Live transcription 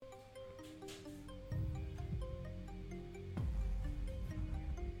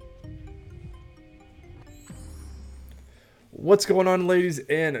What's going on, ladies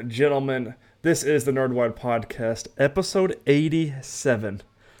and gentlemen? This is the Nerdwide Podcast, episode 87.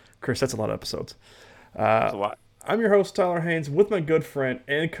 Chris, that's a lot of episodes. It's Uh, a lot. I'm your host, Tyler Haynes, with my good friend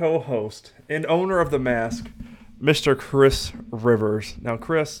and co host and owner of the mask, Mr. Chris Rivers. Now,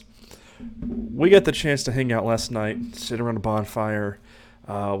 Chris, we got the chance to hang out last night, sit around a bonfire,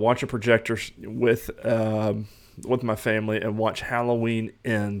 watch a projector with my family, and watch Halloween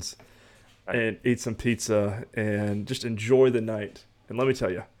Ends and eat some pizza and just enjoy the night. And let me tell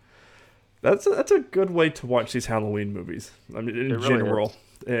you, that's a good way to watch these Halloween movies. I mean, It in really general,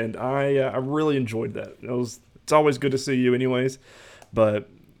 is. and I really enjoyed that. It's always good to see you, anyways, but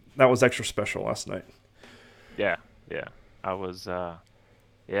that was extra special last night. Yeah, yeah. I was,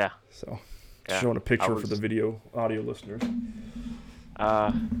 yeah, So, yeah. showing a I picture for the was, video audio listeners.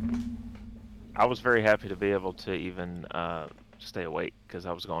 uh, I was very happy to be able to even stay awake because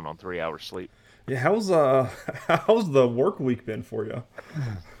I was going on 3 hours sleep. Yeah, how's the work week been for you?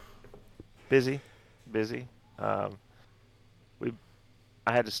 Busy, busy. Um, we,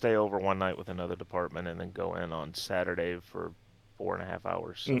 I had to stay over one night with another department and then go in on Saturday for 4.5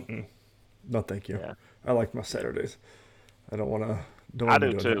 hours. So Mm-mm. No, thank you. yeah, I like my yeah. Saturdays. I don't I want to be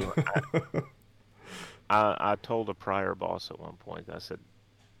do doing too. that. I told a prior boss at one point. I said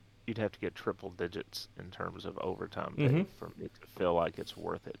you'd have to get triple digits in terms of overtime Mm-hmm. pay for me to feel like it's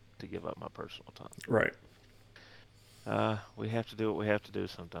worth it to give up my personal time. Right. We have to do what we have to do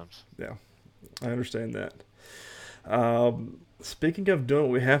sometimes. Yeah, I understand that. Speaking of doing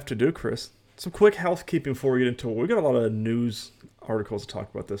what we have to do, Chris, some quick housekeeping before we get into it. We got a lot of news articles to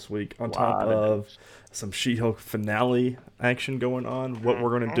talk about this week, A on top lot of of news. some She-Hulk finale action going on. What we're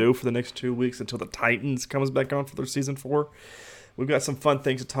going to Hmm. do for the next 2 weeks until the Titans comes back on for their season 4. We've got some fun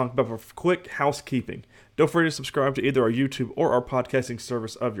things to talk about, but for quick housekeeping. Don't forget to subscribe to either our YouTube or our podcasting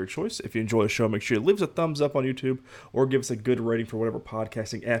service of your choice. If you enjoy the show, make sure you leave us a thumbs up on YouTube or give us a good rating for whatever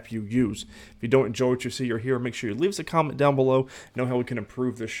podcasting app you use. If you don't enjoy what you see or hear, make sure you leave us a comment down below. Know how we can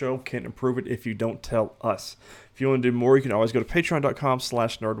improve the show. Can't improve it if you don't tell us. If you want to do more, you can always go to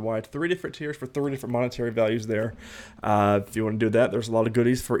patreon.com/nerdwide. 3 different tiers for 3 different monetary values there. If you want to do that, there's a lot of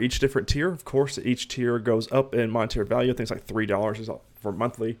goodies for each different tier. Of course, each tier goes up in monetary value. Things like $3 is for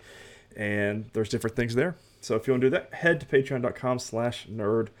monthly, and there's different things there. So if you want to do that, head to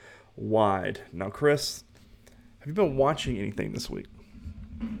patreon.com/nerdwide. Now, Chris, have you been watching anything this week?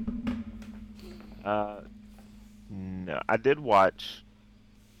 Uh, no, I did watch.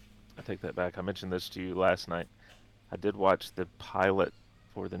 I take that back. I mentioned this to you last night. I did watch the pilot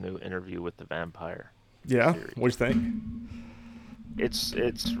for the new Interview with the Vampire Yeah, series. what do you think?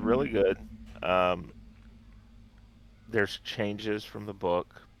 It's really good. Um, there's changes from the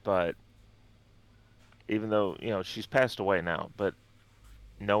book, but even though she's passed away now, but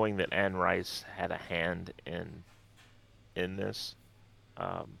knowing that Anne Rice had a hand in this,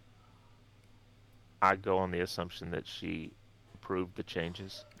 um, I go on the assumption that she approved the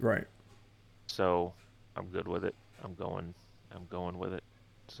changes. Right. So I'm good with it. I'm going with it.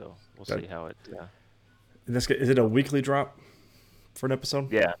 So we'll That see how it. is it a weekly drop for an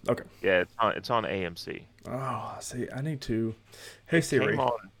episode? Yeah, Okay. yeah. It's on AMC. Oh, see, I need to. Hey It came Siri,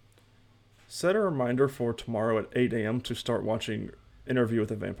 on. set a reminder for tomorrow at 8 a.m. to start watching Interview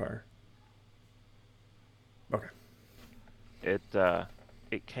with a Vampire. Okay.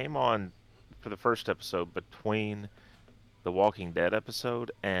 It came on for the first episode between the Walking Dead episode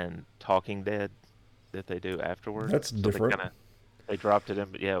and Talking Dead that they do afterward. That's So they different. kind of they dropped it in,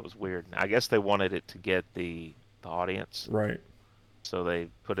 but yeah, it was weird. I guess they wanted it to get the audience, Right. so they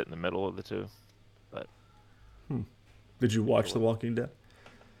put it in the middle of the two. But Hmm. Did you it watch The was Walking Dead?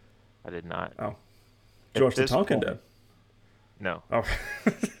 I did not. Oh. Did you At watch The this Talking point, Dead? no. Oh.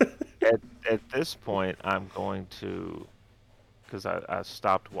 At this point, I'm going to because I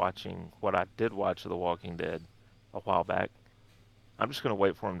stopped watching what I did watch of The Walking Dead a while back. I'm just going to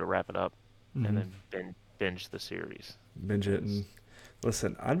wait for him to wrap it up and hmm then binge the series Binge it because and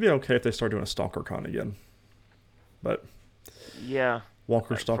listen. I'd be okay if they start doing a Stalker Con again, but yeah, Walker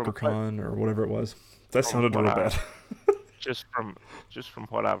from Stalker Con or whatever it was. That from sounded what real I bad. just from just from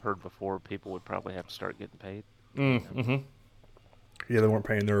what I've heard before, people would probably have to start getting paid. And Mm-hmm. Yeah, they weren't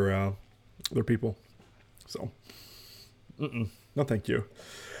paying their people, so no, thank you.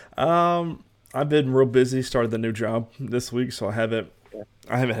 I've been real busy. Started the new job this week, so yeah,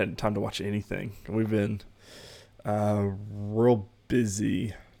 I haven't had time to watch anything. We've been real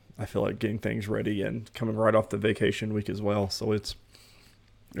busy. I feel like getting things ready and coming right off the vacation week as well. So I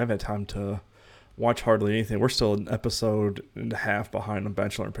haven't had time to watch hardly anything. We're still an episode and a half behind on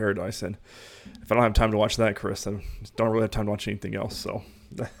Bachelor in Paradise, and if I don't have time to watch that, Chris, I don't really have time to watch anything else. So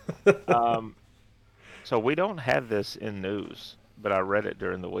um, So we don't have this in news, but I read it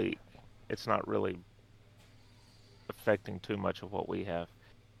during the week. It's not really affecting too much of what we have.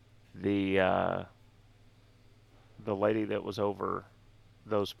 The uh, the lady that was over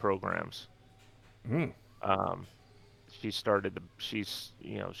those programs, Mm. um, she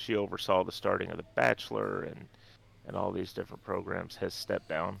oversaw the starting of The Bachelor and all these different programs, has stepped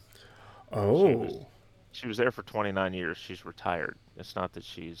down. She was Oh. she was there for 29 years. She's retired. It's not that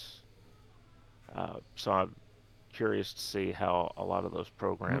she's so I'm curious to see how a lot of those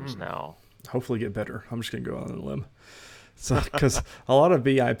programs Mm. now. Hopefully get better. I'm just gonna go on a limb. So, because a lot of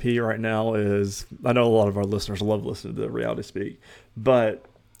VIP right now is, I know a lot of our listeners love listening to the reality speak, but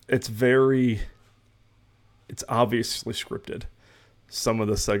it's it's obviously scripted. Some of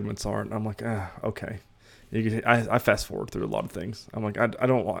the segments aren't. I'm like, okay. I fast forward through a lot of things. I'm like, I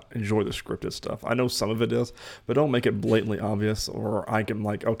don't enjoy the scripted stuff. I know some of it is, but don't make it blatantly obvious, or I can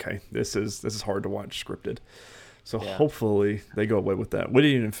like, okay, this is hard to watch scripted. So Yeah. hopefully they go away with that. We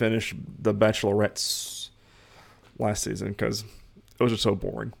didn't even finish the Bachelorettes last season because it was just so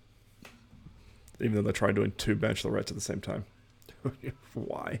boring. Even though they tried doing two Bachelorettes at the same time.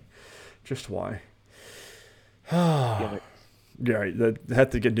 Why? Just why? Yeah, Gimmick. they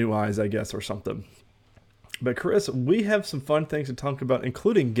had to get new eyes, I guess, or something. But Chris, we have some fun things to talk about,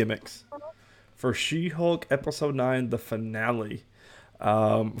 including gimmicks for She-Hulk episode 9, the finale.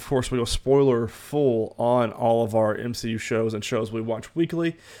 Of course, we go spoiler full on all of our MCU shows and shows we watch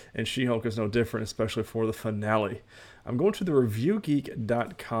weekly, and She-Hulk is no different, especially for the finale. I'm going to the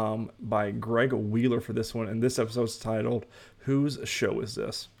reviewgeek.com by Greg Wheeler for this one, and this episode's titled Whose Show Is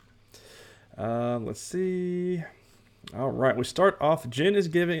This? Let's see. All right, we start off. Jen is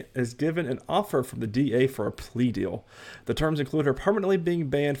given an offer from the DA for a plea deal. The terms include her permanently being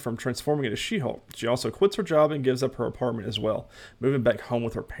banned from transforming into She-Hulk. She also quits her job and gives up her apartment as well, moving back home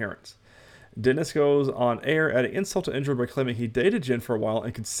with her parents. Dennis goes on air adding insult to injury by claiming he dated Jen for a while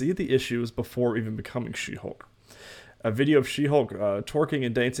and could see the issues before even becoming She-Hulk. A video of She-Hulk twerking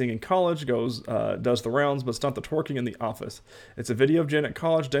and dancing in college does the rounds, but it's not the twerking in the office. It's a video of Jen at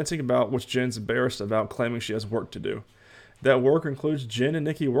college dancing about, which Jen's embarrassed about, claiming she has work to do. That work includes Jen and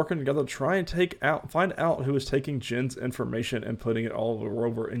Nikki working together to try and find out who is taking Jen's information and putting it all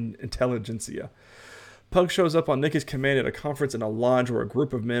over in Intelligentsia. Pug shows up on Nikki's command at a conference in a lodge where a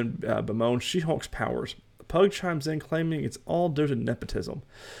group of men bemoan She-Hulk's powers. Pug chimes in, claiming it's all due to nepotism.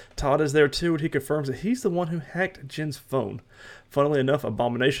 Todd is there too, and he confirms that he's the one who hacked Jen's phone. Funnily enough,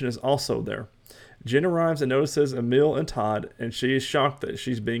 Abomination is also there. Jen arrives and notices Emil and Todd, and she is shocked that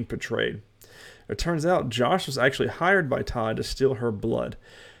she's being betrayed. It turns out Josh was actually hired by Todd to steal her blood.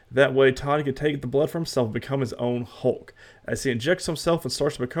 That way, Todd could take the blood for himself and become his own Hulk. As he injects himself and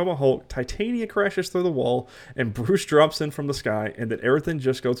starts to become a Hulk, Titania crashes through the wall, and Bruce drops in from the sky, and then everything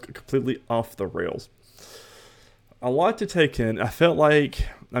just goes completely off the rails. A lot to take in. I felt like,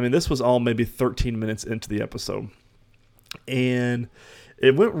 this was all maybe 13 minutes into the episode. And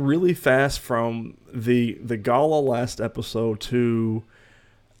it went really fast from the gala last episode to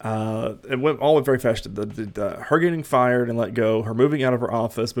it went all very fast. Her getting fired and let go, her moving out of her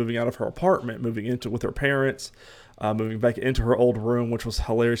office, moving out of her apartment, moving into with her parents, moving back into her old room, which was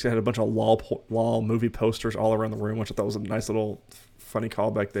hilarious. It had a bunch of law movie posters all around the room, which I thought was a nice little funny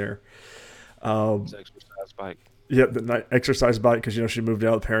callback there. It's exercise bike. Yeah, the exercise bike, because she moved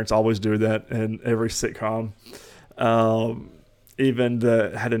out. The parents always do that in every sitcom. Even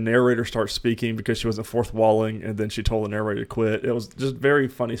had a narrator start speaking because she wasn't fourth walling, and then she told the narrator to quit. It was just very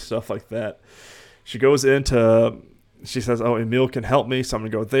funny stuff like that. She goes into, she says, "Oh, Emil can help me, so I'm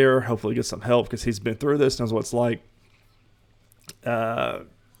gonna go there. Hopefully, get some help because he's been through this, knows what it's like." Kind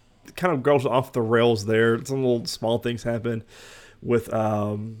of goes off the rails there. Some little small things happen with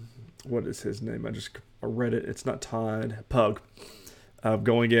what is his name? I just read it. It's not Todd. Pug.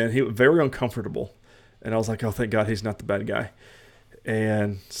 Going in, he was very uncomfortable, and I was like, "Oh, thank God he's not the bad guy."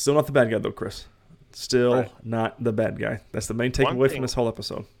 And still not the bad guy though, Chris. Still Right. not the bad guy. That's the main One takeaway thing, from this whole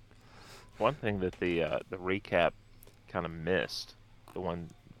episode. one thing that the recap kind of missed, the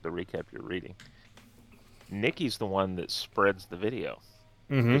recap you're reading. Nikki's the one that spreads the video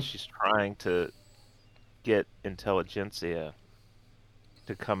Mm-hmm. because she's trying to get Intelligentsia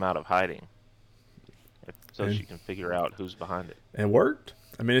to come out of hiding, so And she can figure out who's behind it. it worked.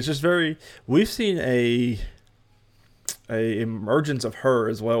 It's just very. We've seen a emergence of her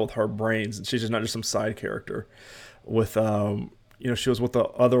as well with her brains, and she's just not just some side character. With she was with the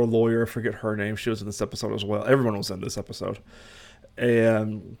other lawyer. I forget her name. She was in this episode as well. Everyone was in this episode,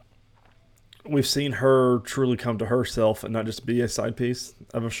 and we've seen her truly come to herself and not just be a side piece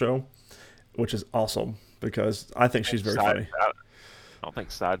of a show, which is awesome because I think she's very Side, funny. I don't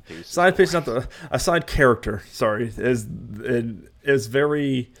think side piece. Side piece, not a side character. Sorry, is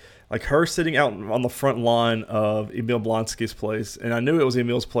very like her sitting out on the front lawn of Emil Blonsky's place, and I knew it was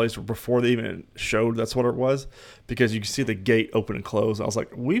Emil's place before they even showed that's what it was, because you can see the gate open and close. I was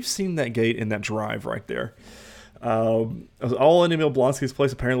like, we've seen that gate in that drive right there. It was all in Emil Blonsky's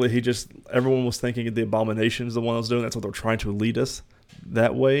place. Apparently, everyone was thinking the Abomination is the one that was doing. That's what they're trying to lead us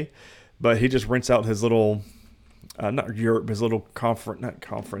that way, but he just rents out his little. Not Europe, his little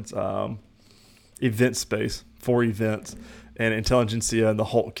event space for events, and Intelligentsia and the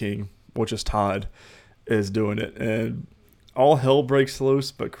Hulk King, which is Todd, is doing it, and all hell breaks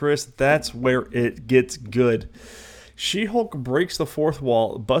loose. But Chris, that's where it gets good. She-Hulk breaks the fourth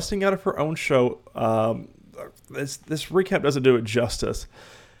wall, busting out of her own show. This recap doesn't do it justice.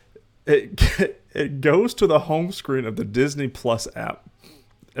 It goes to the home screen of the Disney Plus app.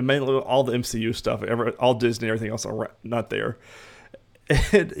 And mainly all the MCU stuff, all Disney, everything else are not there.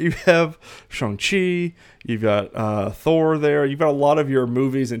 And you have Shang-Chi, you've got Thor there, you've got a lot of your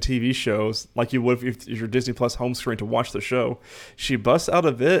movies and TV shows, like you would if your Disney Plus home screen to watch the show. She busts out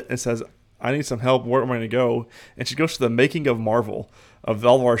of it and says, I need some help, where am I going to go? And she goes to the making of Marvel, of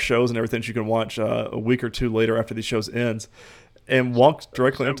all of our shows and everything you can watch a week or two later after these shows ends, and walks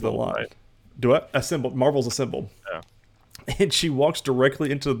directly into the line. Right? Do I? Assembled. Marvel's Assembled. Yeah. And she walks directly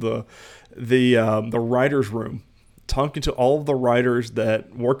into the writers' room, talking to all of the writers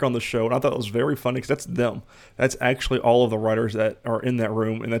that work on the show. And I thought it was very funny because that's them. That's actually all of the writers that are in that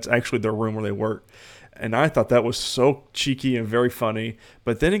room, and that's actually their room where they work. And I thought that was so cheeky and very funny.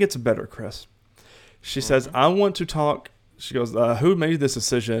 But then it gets better, Chris. She says, I want to talk. She goes, who made this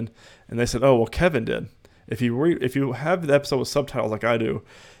decision? And they said, oh, well, Kevin did. If you have the episode with subtitles like I do,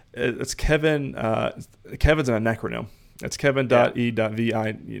 it's Kevin. Kevin's an acronym. It's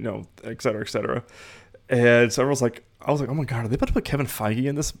Kevin.E.VI, et cetera, et cetera. And so I was like, oh my God, are they about to put Kevin Feige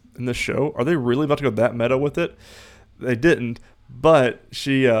in this show? Are they really about to go that meta with it? They didn't, but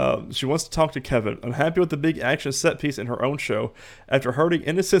she wants to talk to Kevin. Unhappy with the big action set piece in her own show. After hurting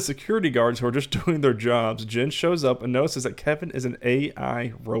innocent security guards who are just doing their jobs, Jen shows up and notices that Kevin is an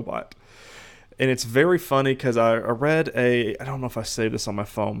AI robot. And it's very funny because I read I don't know if I saved this on my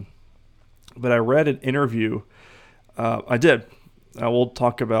phone, but I read an interview. I did. We'll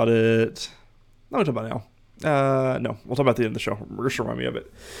talk about it. No, we'll talk about it now. No, we'll talk about the end of the show. Just remind me of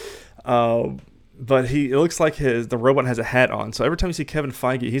it. But it looks like the robot has a hat on. So every time you see Kevin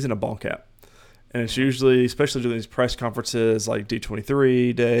Feige, he's in a ball cap. And it's usually, especially during these press conferences like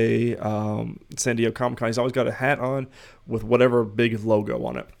D23 Day, San Diego Comic-Con, he's always got a hat on with whatever big logo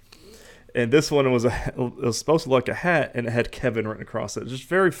on it. And this one was supposed to look like a hat, and it had Kevin written across it. It's just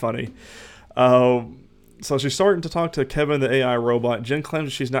very funny. So she's starting to talk to Kevin, the AI robot. Jen claims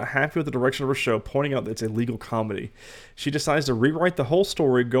that she's not happy with the direction of her show, pointing out that it's a legal comedy. She decides to rewrite the whole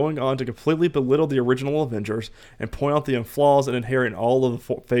story, going on to completely belittle the original Avengers and point out the flaws and inherent in all of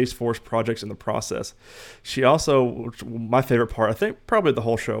the Phase Force projects in the process. She also, my favorite part, I think probably the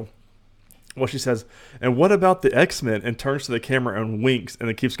whole show, well, she says, and what about the X-Men? And turns to the camera and winks, and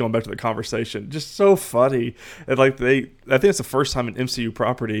then keeps going back to the conversation. Just so funny. And I think it's the first time in MCU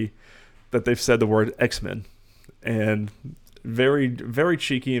property that they've said the word X-Men, and very, very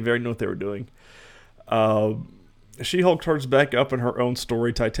cheeky and very know what they were doing. She-Hulk turns back up in her own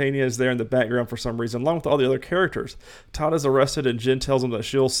story. Titania is there in the background for some reason, along with all the other characters. Todd is arrested, and Jen tells him that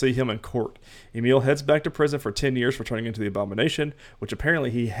she'll see him in court. Emil heads back to prison for 10 years for turning into the Abomination, which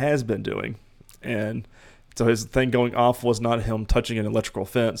apparently he has been doing. And so his thing going off was not him touching an electrical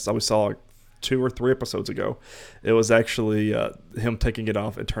fence. I saw 2 or 3 episodes ago. It was actually him taking it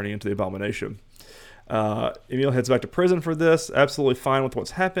off and turning into the Abomination. Emil heads back to prison for this, absolutely fine with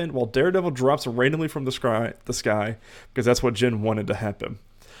what's happened, while Daredevil drops randomly from the sky because that's what Jen wanted to happen.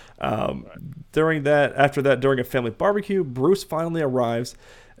 During a family barbecue, Bruce finally arrives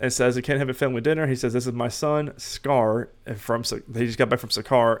and says he can't have a family dinner. He says, this is my son, Scar, he just got back from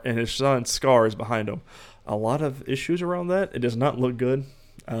Sakaar, and his son, Scar, is behind him. A lot of issues around that. It does not look good.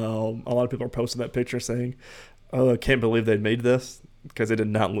 A lot of people are posting that picture saying, oh, I can't believe they made this, because it did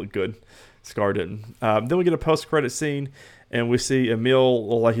not look good. Scar didn't. Then we get a post-credit scene, and we see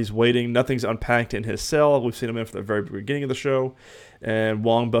Emil like he's waiting. Nothing's unpacked in his cell. We've seen him in from the very beginning of the show. And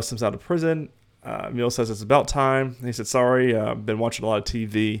Wong busts him out of prison. Emil says it's about time. He said, sorry, I've been watching a lot of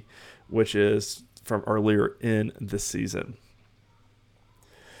TV, which is from earlier in the season.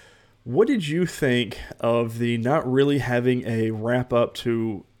 What did you think of the not really having a wrap-up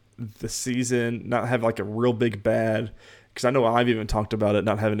to the season, not have like a real big bad? Because I know I've even talked about it,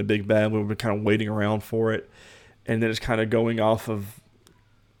 not having a big bad. We've been kind of waiting around for it. And then it's kind of going off of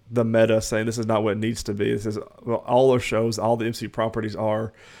the meta, saying this is not what it needs to be. This is all our shows, all the MCU properties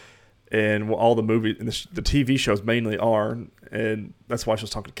are, and all the movies and the TV shows mainly are. And that's why she was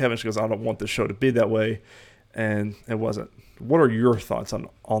talking to Kevin. She goes, I don't want this show to be that way, and it wasn't. What are your thoughts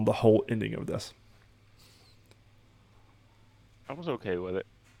on the whole ending of this? I was okay with it,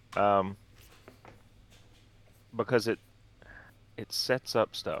 because it sets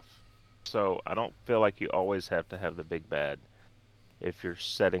up stuff. So I don't feel like you always have to have the big bad if you're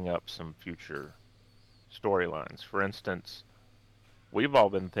setting up some future storylines. For instance, we've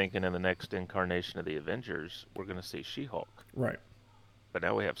all been thinking in the next incarnation of the Avengers, we're going to see She-Hulk. Right. But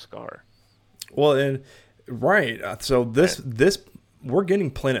now we have Scar. Well, and right. So this we're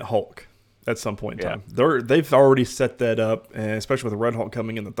getting Planet Hulk at some point in time. They've already set that up, and especially with the Red Hulk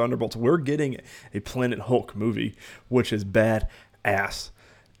coming in the Thunderbolts, we're getting a Planet Hulk movie, which is badass.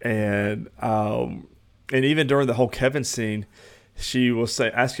 And even during the whole Kevin scene, she was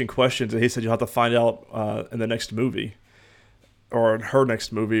asking questions, and he said you'll have to find out in the next movie, or in her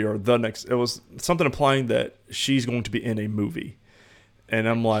next movie, or the next. It was something implying that she's going to be in a movie, and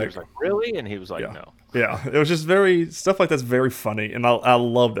I'm like, she was like, really? And he was like, yeah. no. Yeah, it was just stuff like that's very funny, and I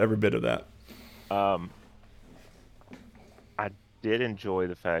loved every bit of that. I did enjoy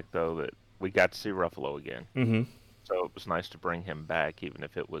the fact though that we got to see Ruffalo again. Mm-hmm. So it was nice to bring him back, even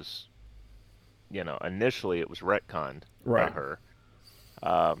if it was, initially it was retconned by Right. her.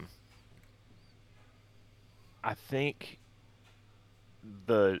 I think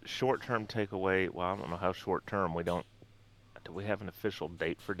the short-term takeaway, well, I don't know how short-term, do we have an official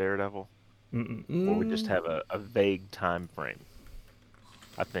date for Daredevil? Or we just have a vague time frame,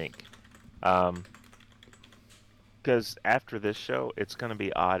 I think. Because after this show, it's going to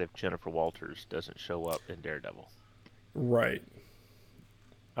be odd if Jennifer Walters doesn't show up in Daredevil. Right.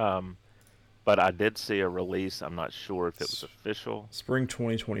 But I did see a release. I'm not sure if it was official. Spring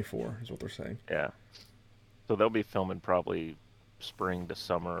 2024 is what they're saying. Yeah. So they'll be filming probably spring to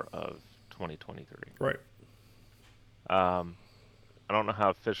summer of 2023. Right. I don't know how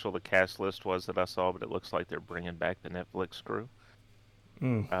official the cast list was that I saw, but it looks like they're bringing back the Netflix crew.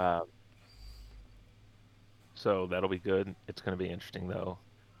 So that'll be good. It's going to be interesting, though,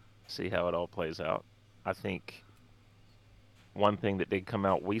 see how it all plays out. I think one thing that did come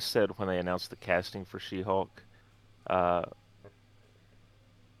out, we said when they announced the casting for She-Hulk, that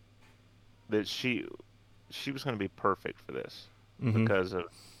she was going to be perfect for this because of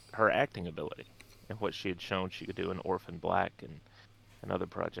her acting ability and what she had shown she could do in Orphan Black and other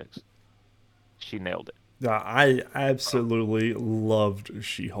projects. She nailed it. I absolutely loved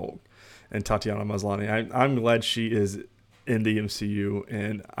She-Hulk and Tatiana Maslany. I'm glad she is in the MCU,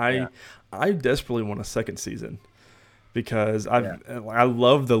 and I desperately want a second season because I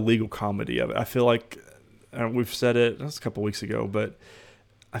love the legal comedy of it. I feel like we've said it a couple weeks ago, but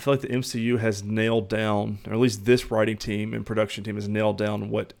I feel like the MCU has nailed down, or at least this writing team and production team has nailed down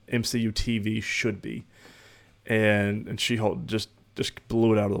what MCU TV should be, and She-Hulk just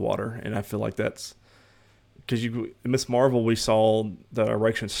blew it out of the water. And I feel like that's because Miss Marvel, we saw the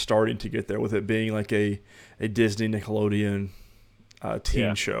direction starting to get there with it being like a Disney Nickelodeon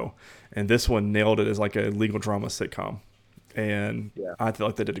teen show, and this one nailed it as like a legal drama sitcom, and I feel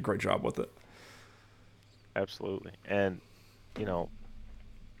like they did a great job with it. Absolutely. And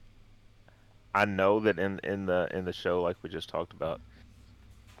I know that in the show, like we just talked about,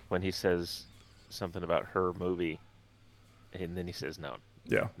 when he says something about her movie, and then he says no,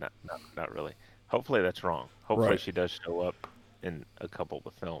 not really. Hopefully that's wrong. Hopefully she does show up in a couple of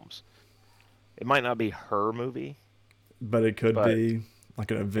the films. It might not be her movie, but it could be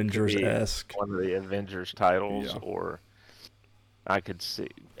like an Avengers-esque, one of the Avengers titles, or I could see,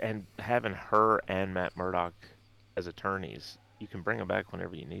 and having her and Matt Murdock as attorneys, you can bring them back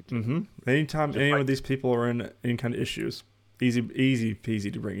whenever you need to. Mm-hmm. Anytime any of these people are in any kind of issues, easy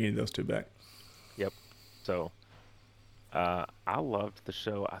peasy to bring any of those two back. Yep. So I loved the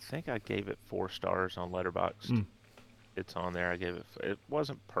show. I think I gave it 4 stars on Letterboxd. It's on there. I gave it. It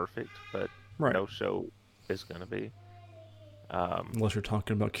wasn't perfect, but no show is going to be. Unless you're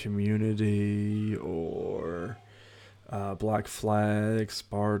talking about Community or Black Flag,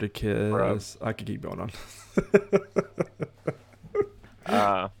 Spartacus. I could keep going on.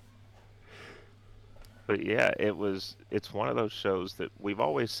 But yeah, it's one of those shows that we've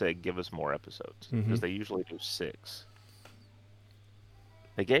always said give us more episodes because they usually do 6.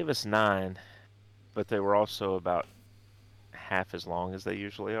 They gave us 9, but they were also about half as long as they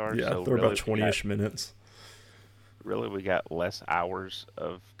usually are. Yeah, so they're about 20-ish minutes. Really, we got less hours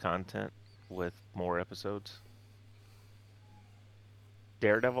of content with more episodes.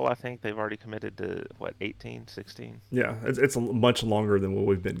 Daredevil, I think they've already committed to, what, 18, 16? Yeah, it's much longer than what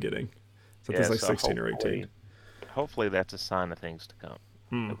we've been getting. So I think Yeah, it's like so 16 or 18. hopefully that's a sign of things to come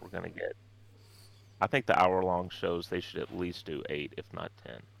Hmm. that we're going to get. I think the hour-long shows, they should at least do 8, if not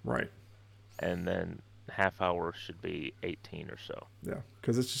 10. Right. And then half hour should be 18 or so. Yeah,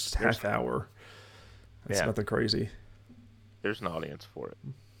 because it's just There's half hour. It's yeah, nothing crazy, there's an audience for it.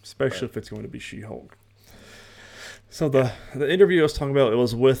 especially But if it's going to be She-Hulk. So the interview I was talking about, it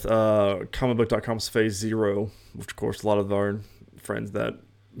was with comicbook.com's Phase Zero, which of course a lot of our friends that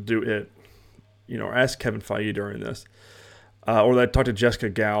do it, asked Kevin Feige during this, or they talked to Jessica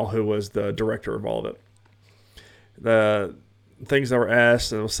Gao, who was the director of all of it. The things that were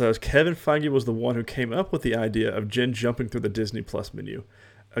asked, it says Kevin Feige was the one who came up with the idea of Jen jumping through the Disney Plus menu.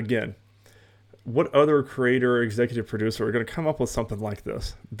 Again, what other creator or executive producer are going to come up with something like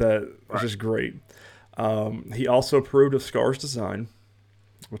this that is just great? He also approved of Scar's design,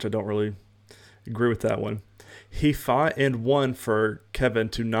 which I don't really agree with that one. He fought and won for Kevin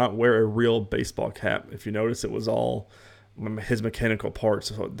to not wear a real baseball cap. If you notice, it was all his mechanical parts.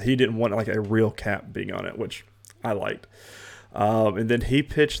 So he didn't want like a real cap being on it, which I liked. And then he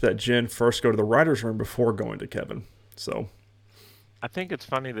pitched that Jen first go to the writer's room before going to Kevin. So, I think it's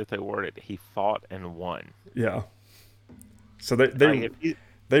funny that they worded he fought and won. yeah. So Like if he,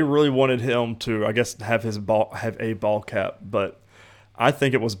 they really wanted him to, I guess, have a ball cap, but I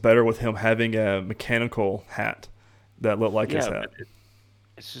think it was better with him having a mechanical hat that looked like his yeah, hat. but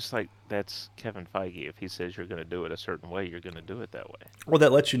it's just like that's Kevin Feige. If he says you're going to do it a certain way, you're going to do it that way. Well,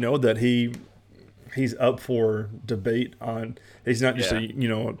 that lets you know that he's up for debate on. He's not just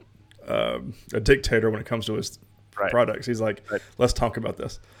Yeah, a dictator when it comes to his right. products. He's like, But let's talk about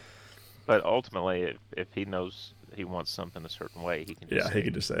this. but ultimately, if he knows he wants something a certain way, he can just Yeah, he say,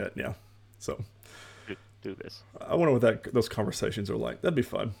 could just say it. Yeah. So do this. I wonder what those conversations are like. That'd be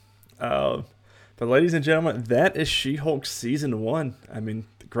fun. But ladies and gentlemen, that is She-Hulk season 1. I mean,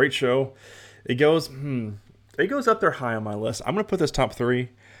 great show. It goes up there high on my list. I'm gonna put this top 3.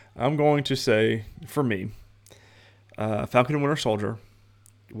 I'm going to say, for me, Falcon and Winter Soldier,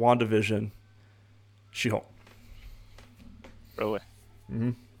 WandaVision, She-Hulk. Really?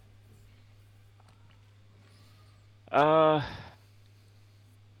 Mm-hmm. I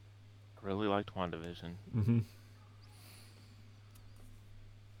really liked WandaVision Mm-hmm.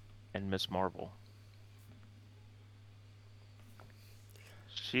 and Miss Marvel.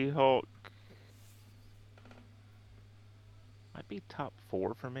 She-Hulk might be top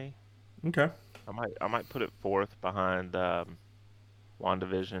 4 for me. Okay. I might put it fourth behind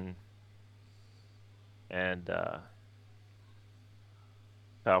WandaVision and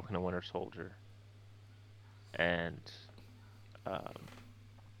Falcon and Winter Soldier and um,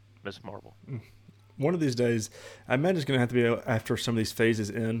 Miss Marvel. One of these days, I imagine it's going to have to be after some of these phases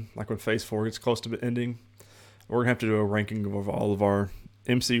end, like when Phase 4 gets close to ending. We're going to have to do a ranking of all of our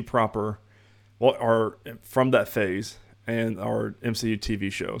MCU proper, from that phase, and our MCU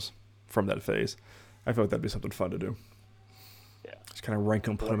TV shows from that phase. I feel like that'd be something fun to do. Yeah. Just kind of rank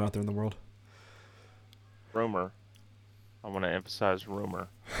them, put them out there in the world. Rumor. I want to emphasize rumor.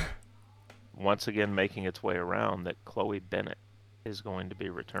 Once again, making its way around that Chloe Bennett is going to be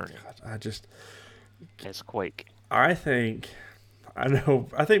returning as Quake. I think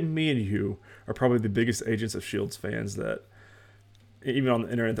me and you are probably the biggest Agents of S.H.I.E.L.D. fans that, even on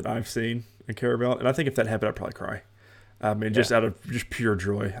the internet, that I've seen and care about. And I think if that happened, I'd probably cry. I mean, just out of just pure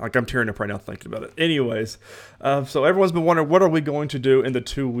joy. Like, I'm tearing up right now thinking about it. Anyways, so everyone's been wondering, what are we going to do in the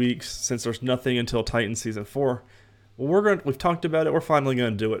 2 weeks since there's nothing until Titan Season 4? Well, we've talked about it. We're finally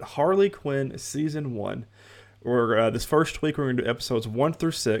going to do it. Harley Quinn Season 1. This first week, we're going to do episodes 1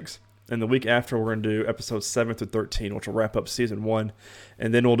 through 6. And the week after, we're going to do episodes 7 through 13, which will wrap up Season 1.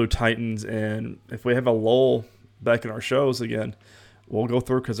 And then we'll do Titans. And if we have a lull back in our shows again, we'll go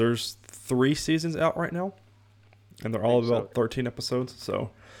through, because there's 3 seasons out right now. And they're all about 13 episodes.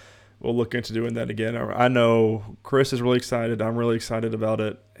 So we'll look into doing that again. I know Chris is really excited. I'm really excited about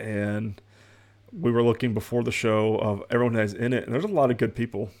it. And we were looking before the show of everyone that's in it. And there's a lot of good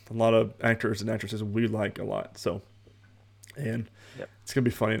people, a lot of actors and actresses we like a lot. So, and it's going to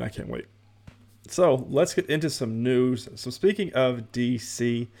be funny, and I can't wait. So let's get into some news. So speaking of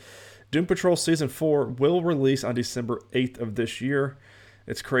DC, Doom Patrol Season 4 will release on December 8th of this year.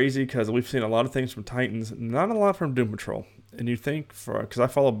 It's crazy because we've seen a lot of things from Titans, not a lot from Doom Patrol. And you think, because I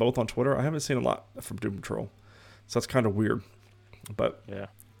follow both on Twitter, I haven't seen a lot from Doom Patrol. So that's kind of weird. But yeah,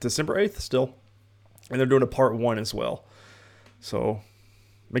 December 8th still. And they're doing a part 1 as well. So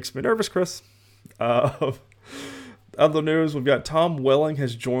makes me nervous, Chris. Other news, we've got Tom Welling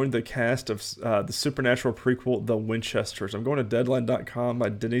has joined the cast of the supernatural prequel, The Winchesters. I'm going to Deadline.com by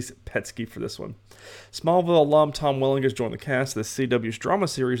Denise Petsky for this one. Smallville alum Tom Welling has joined the cast of the CW's drama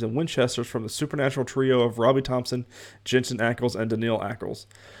series, The Winchesters, from the supernatural trio of Robbie Thompson, Jensen Ackles, and Daniil Ackles.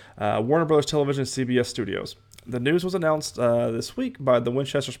 Warner Bros. Television CBS Studios. The news was announced this week by the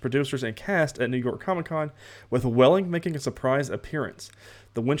Winchesters producers and cast at New York Comic Con, with Welling making a surprise appearance.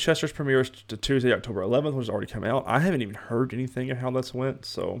 The Winchesters premieres to Tuesday, October 11th, which has already come out. I haven't even heard anything of how that's went,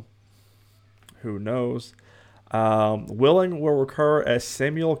 so who knows. Welling will recur as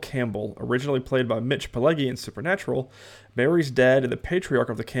Samuel Campbell, originally played by Mitch Pileggi in Supernatural, Mary's dad and the patriarch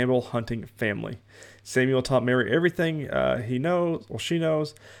of the Campbell hunting family. Samuel taught Mary everything she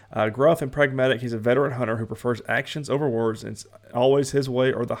knows. Gruff and pragmatic, he's a veteran hunter who prefers actions over words, and it's always his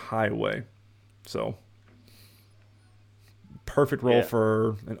way or the highway. So, perfect role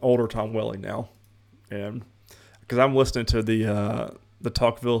for an older Tom Welling now. And because I'm listening to the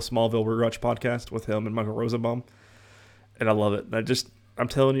Talkville Smallville Rewatch podcast with him and Michael Rosenbaum, and I love it. I'm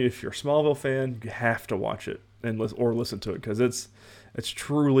telling you, if you're a Smallville fan, you have to watch it or listen to it, because it's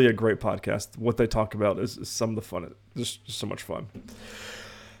truly a great podcast. What they talk about is some of the fun. It's just so much fun.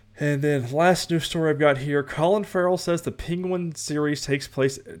 And then last news story I've got here, Colin Farrell says the Penguin series takes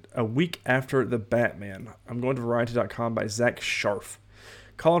place a week after the Batman. I'm going to Variety.com by Zach Sharf.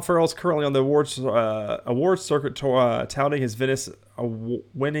 Colin Farrell is currently on the awards circuit touting his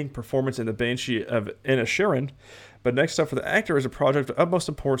Venice-winning performance in The Banshee of Inisherin. But next up for the actor is a project of utmost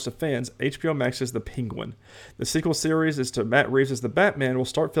importance to fans, HBO Max's The Penguin. The sequel series is to Matt Reeves as the Batman will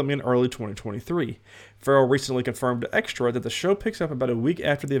start filming in early 2023. Farrell recently confirmed to Extra that the show picks up about a week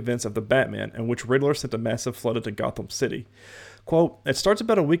after the events of The Batman, in which Riddler sent a massive flood into Gotham City. Quote, "It starts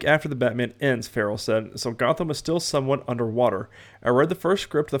about a week after The Batman ends," Farrell said, "so Gotham is still somewhat underwater. I read the first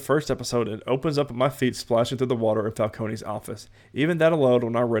script of the first episode, and it opens up at my feet splashing through the water in Falcone's office. Even that alone,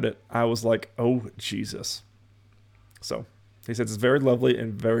 when I read it, I was like, oh, Jesus." So, he says it's very lovely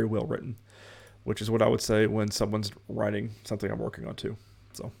and very well written, which is what I would say when someone's writing something I'm working on too.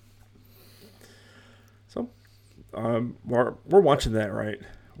 So we're watching that, right?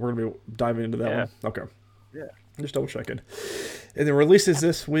 We're going to be diving into that one? Okay. Yeah. Just double checking. And the releases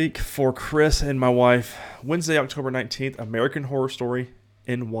this week for Chris and my wife. Wednesday, October 19th, American Horror Story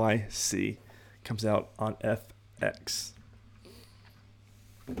NYC comes out on FX.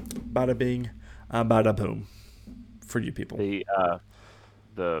 Bada bing, bada boom. For you people.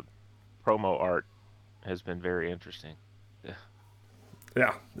 The promo art has been very interesting.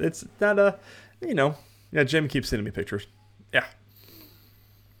 Yeah, it's not Jim keeps sending me pictures. Yeah.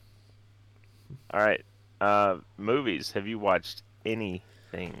 All right. Movies. Have you watched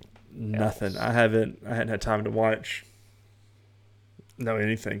anything? Nothing. Else? I hadn't had time to watch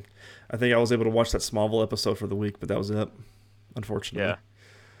anything. I think I was able to watch that Smallville episode for the week, but that was it, unfortunately. Yeah.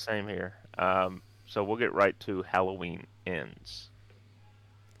 Same here. So we'll get right to Halloween Ends.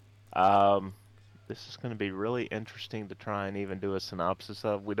 This is going to be really interesting to try and even do a synopsis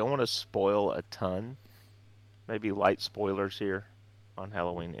of. We don't want to spoil a ton. Maybe light spoilers here on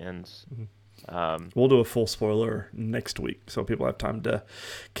Halloween Ends. Mm-hmm. We'll do a full spoiler next week, so people have time to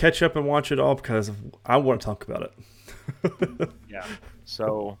catch up and watch it all, because I want to talk about it. Yeah.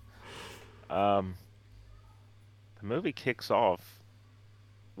 So, the movie kicks off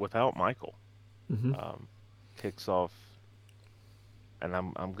without Michael. Mm-hmm. Kicks off, and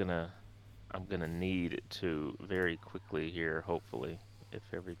I'm gonna need it to very quickly here, hopefully, if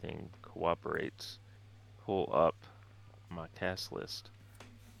everything cooperates, pull up my cast list,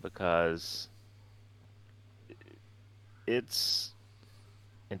 because it's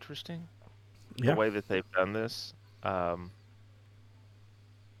interesting the way that they've done this. So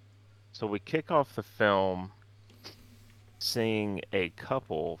we kick off the film seeing a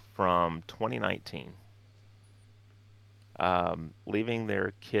couple from 2019 leaving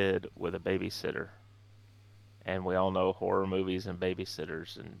their kid with a babysitter. And we all know horror movies and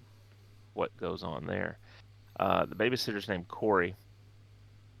babysitters and what goes on there. The babysitter's named Corey,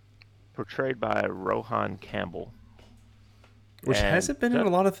 portrayed by Rohan Campbell. Which hasn't been in a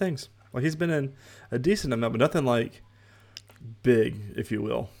lot of things. Like, he's been in a decent amount, but nothing like big, if you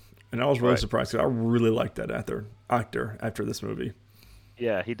will. And I was really surprised, because I really liked that actor after this movie.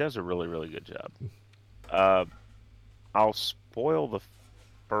 Yeah, he does a really, really good job. I'll spoil the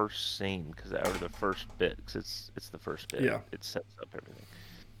first scene, or the first bit, because it's the first bit. Yeah. It sets up everything.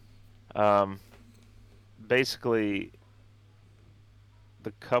 Basically,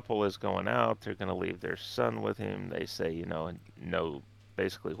 the couple is going out. They're going to leave their son with him. They say, no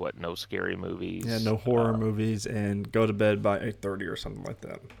scary movies. Yeah, no horror movies, and go to bed by 8:30 or something like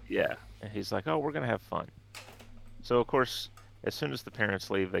that. Yeah. And he's like, oh, we're going to have fun. So of course, as soon as the parents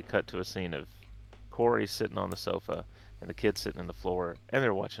leave, they cut to a scene of Corey sitting on the sofa and the kid sitting on the floor, and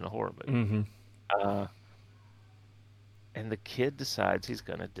they're watching a horror movie. Mm-hmm. Uh, and the kid decides he's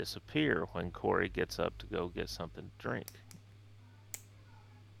going to disappear when Corey gets up to go get something to drink.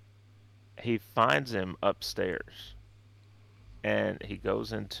 He finds him upstairs, and he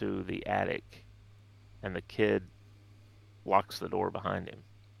goes into the attic, and the kid locks the door behind him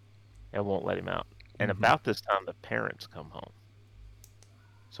and won't let him out. And Mm-hmm. about this time, the parents come home.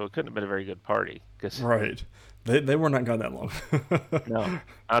 So it couldn't have been a very good party because Right. They were not gone that long. no,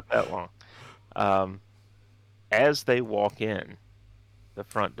 not that long. Um, as they walk in the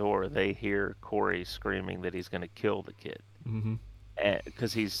front door, they hear Corey screaming that he's going to kill the kid Mm-hmm.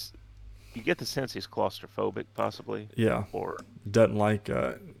 because you get the sense he's claustrophobic, possibly, Yeah. or Doesn't like.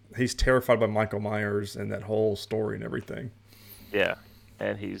 He's terrified by Michael Myers and that whole story and everything. yeah,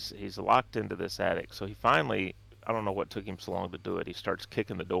 and he's locked into this attic. So he finally, I don't know what took him so long to do it. He starts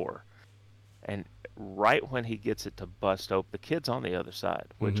kicking the door, and right when he gets it to bust open, the kid's on the other side.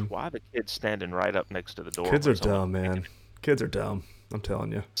 Mm-hmm. Which why the kid's standing right up next to the door Kids when are someone. dumb, man. Kids are dumb. I'm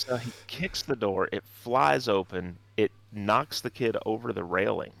telling you. So he kicks the door. It flies open. It knocks the kid over the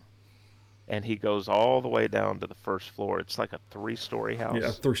railing, and he goes all the way down to the first floor. It's like a three-story Yeah,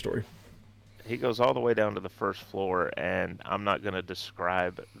 house. 3 story. He goes all the way down to the first floor, and I'm not going to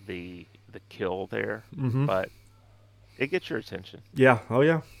describe the kill there, Mm-hmm. but it gets your attention. Yeah. Oh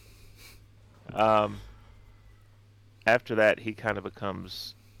yeah. Um, After that, he kind of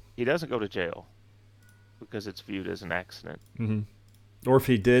becomes. He doesn't go to jail because it's viewed as an accident. Mm-hmm. Or if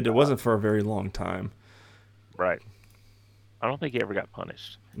he did, it Uh, wasn't for a very long time. right. I don't think he ever got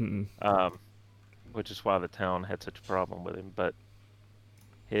punished, Mm-mm. um, which is why the town had such a problem with him. But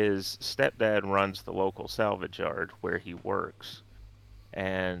his stepdad runs the local salvage yard where he works,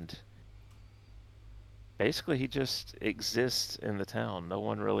 and basically he just exists in the town. No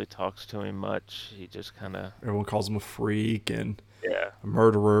one really talks to him much. He just kind of, Everyone calls him a freak and yeah, a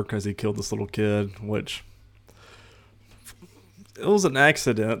murderer because he killed this little kid, which it was an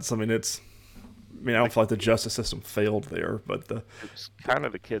accident. So, I mean, I don't feel like the justice system failed there, but it was kind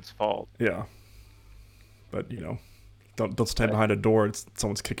of the kid's fault. yeah, but don't stand But behind a door. It's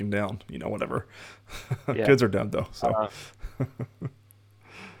someone's kicking down. Whatever. yeah, Kids are dumb though. So, uh,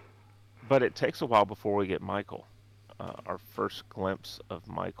 but it takes a while before we get Michael. Our first glimpse of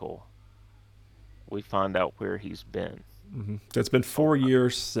Michael, we find out where he's been. it's been 4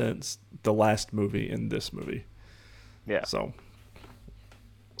 years since the last movie and this movie. Yeah, So,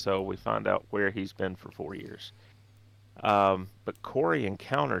 so we find out where he's been for 4 years. But Corey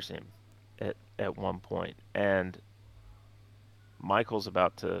encounters him at one point, and Michael's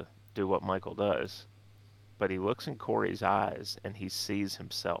about to do what Michael does, but he looks in Corey's eyes and he sees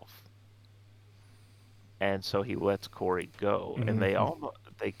himself. And so he lets Corey go, and mhm,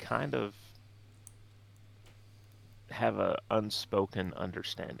 they kind of have a unspoken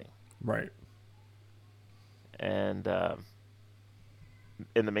understanding. right. And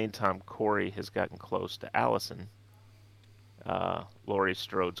in the meantime, Corey has gotten close to Allison, Laurie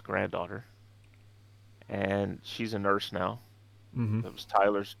Strode's granddaughter, and she's a nurse now. Hmm. That was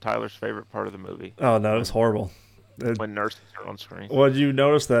Tyler's favorite part of the movie Oh no, it was when horrible. Uh, nurses are on screen. well, did you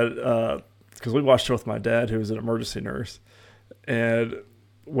notice that? Because we watched it with my dad, who was an emergency nurse, and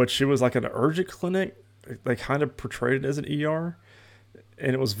when she was like at an urgent clinic, they kind of portrayed it as an ER,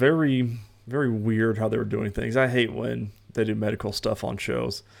 and it was very, very weird how they were doing things. I hate when they do medical stuff on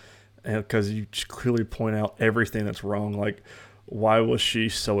shows, and because you just clearly point out everything that's wrong, like why was she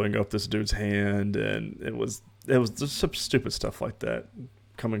sewing up this dude's hand, and it was just some stupid stuff like that.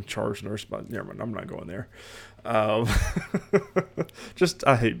 Coming charge nurse, but never mind, I'm not going there. Um, just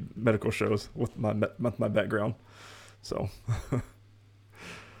I hate medical shows with my background. So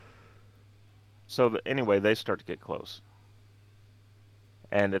So anyway, they start to get close,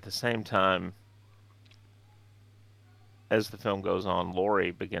 and at the same time, as the film goes on,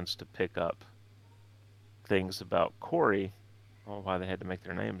 Laurie begins to pick up things about Corey. Well, why they had to make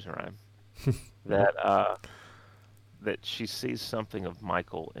their names rhyme. That that she sees something of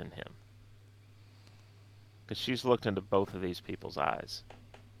Michael in him because she's looked into both of these people's eyes,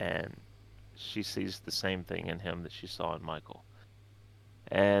 and she sees the same thing in him that she saw in Michael.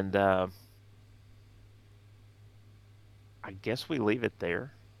 And I guess we leave it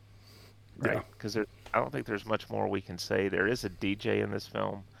there, yeah, right? Because I don't think there's much more we can say. There is a DJ in this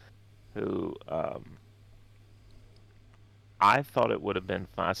film who I thought it would have been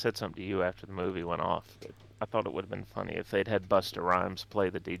fun. I said something to you after the movie went off. I thought it would have been funny if they'd had Busta Rhymes play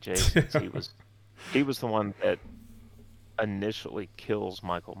the DJ since he was the one that initially kills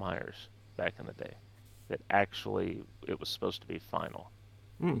Michael Myers back in the day. that actually it was supposed to be final.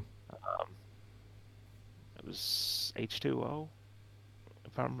 Mm. Um, it was H2O.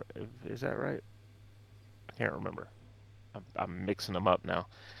 Is that right? I can't remember. I'm mixing them up now.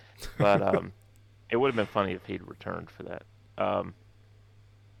 But it would have been funny if he'd returned for that. Um,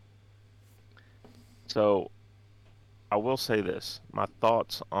 so I will say this: my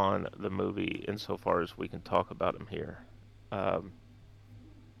thoughts on the movie, insofar as we can talk about them here. Um,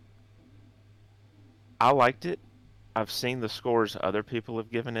 I liked it. I've seen the scores other people have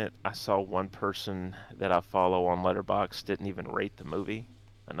given it. I saw one person that I follow on Letterboxd didn't even rate the movie.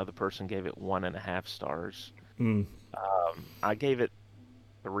 Another person gave it 1.5 stars. Mm. I gave it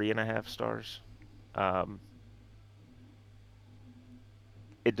 3.5 stars. Um,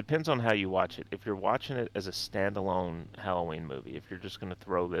 it depends on how you watch it. If you're watching it as a standalone Halloween movie, if you're just going to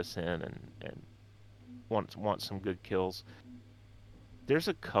throw this in and want some good kills, there's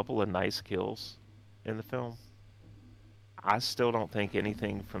a couple of nice kills in the film. I still don't think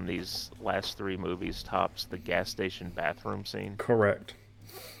anything from these last three movies tops the gas station bathroom scene Correct.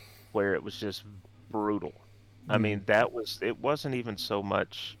 where it was just brutal. I Mm. mean, it wasn't even so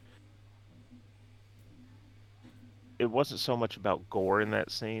much it wasn't so much about gore in that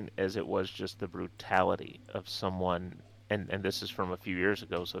scene as it was just the brutality of someone, and this is from a few years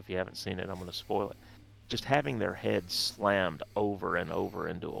ago, so if you haven't seen it, I'm going to spoil it. Just having their head slammed over and over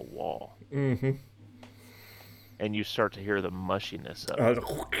into a wall, Mm-hmm. and you start to hear the mushiness of Uh, it.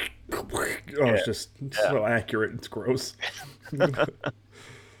 oh, Yeah, it's just yeah. so accurate. It's gross.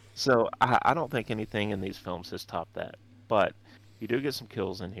 So I don't think anything in these films has topped that, but you do get some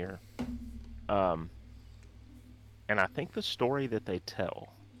kills in here, um, and I think the story that they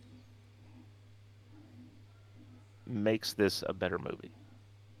tell makes this a better movie.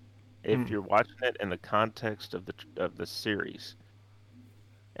 If Mm. you're watching it in the context of the series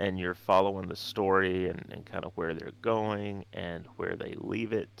and you're following the story and kind of where they're going and where they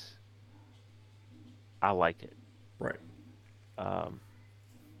leave it, I like it. Right. Um,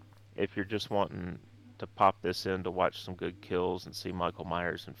 if you're just wanting to pop this in to watch some good kills and see Michael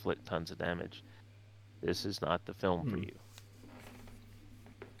Myers inflict tons of damage, this is not the film for Mm. you.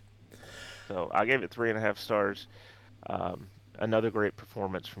 So I gave it 3.5 stars. Um, Another great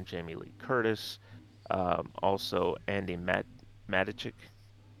performance from Jamie Lee Curtis. Also Andy Matichik.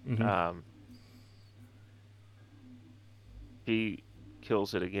 Mm-hmm. Um, he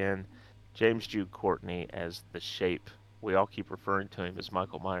kills it again. James Jude Courtney as the Shape. We all keep referring to him as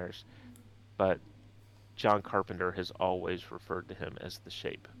Michael Myers, but John Carpenter has always referred to him as the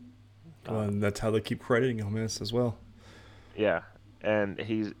Shape. Well, Um, and that's how they keep crediting him in this as well. yeah, and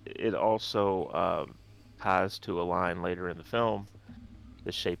it also ties to a line later in the film,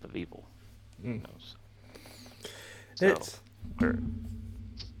 the Shape of Evil. Mm. You know, so It's. we're,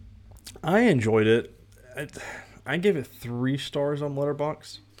 I enjoyed it. I gave it 3 stars on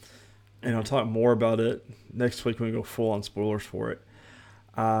Letterboxd, and I'll mhm, talk more about it next week when we go full on spoilers for it.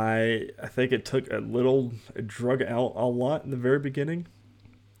 I think it drug out a lot in the very beginning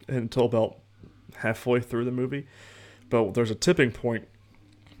until about halfway through the movie. But there's a tipping point,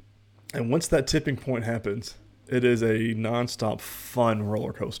 and once that tipping point happens, it is a nonstop fun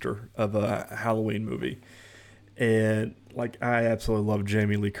roller coaster of a Halloween movie. And like I absolutely love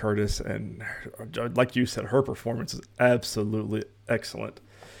Jamie Lee Curtis, and like you said, her performance is absolutely excellent.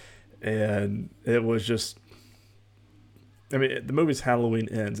 And it was just, I mean, the movie's Halloween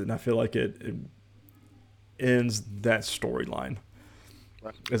ends, and I feel like it ends that storyline.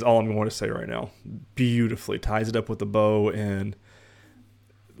 right, Is all I'm going to say right now. Beautifully ties it up with a bow and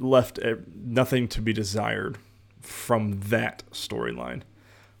left nothing to be desired from that storyline.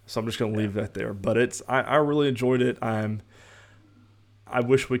 So I'm just going to yeah, leave that there. But I really enjoyed it. I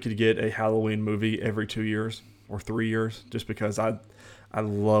wish we could get a Halloween movie every 2 years or 3 years, just because I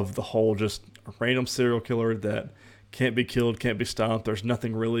love the whole just random serial killer that can't be killed, can't be stopped. There's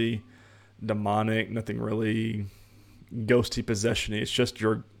nothing really demonic, nothing really ghosty possession. It's just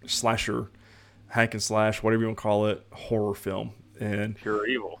your slasher, hack and slash, whatever you want to call it, horror film, and pure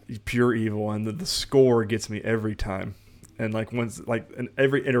evil. pure evil. And the score gets me every time. And like once, like in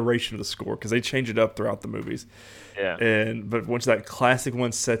every iteration of the score, because they change it up throughout the movies. Yeah, And but once that classic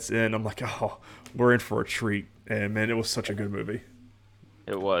one sets in, I'm like, oh, we're in for a treat. And man, it was such a good movie.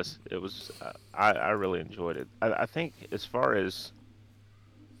 it was. It was. I really enjoyed it. I think as far as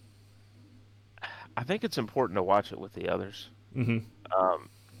I think it's important to watch it with the others Mm-hmm. um,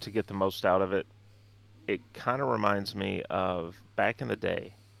 to get the most out of it. It kind of reminds me of back in the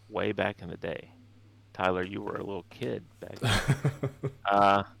day, way back in the day. Tyler, you were a little kid back then.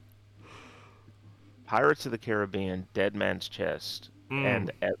 Uh, Pirates of the Caribbean, Dead Man's Chest,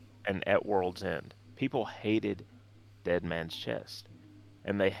 Mm. and at World's End. People hated Dead Man's Chest,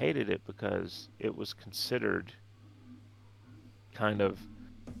 and they hated it because it was considered kind of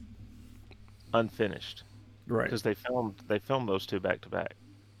unfinished Right. because they filmed those two back to back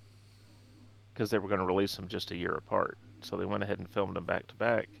because they were going to release them just a year apart. So they went ahead and filmed them back to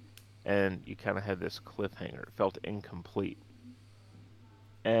back, and you kind of had this cliffhanger. It felt incomplete.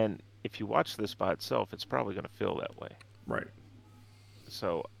 And if you watch this by itself, it's probably going to feel that way. Right.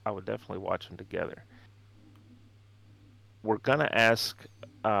 So I would definitely watch them together. We're going to ask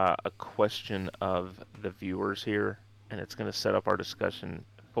a question of the viewers here, and it's going to set up our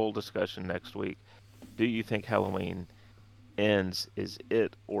full discussion next week. Do you think Halloween ends is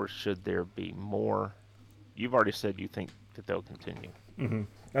it, or should there be more? You've already said you think that they'll continue. Mm-hmm.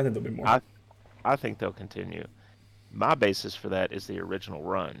 I think there'll be more. I think they'll continue. My basis for that is the original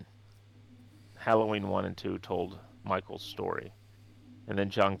run. Halloween 1 and 2 told Michael's story, and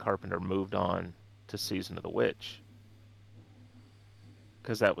then John Carpenter moved on to Season of the Witch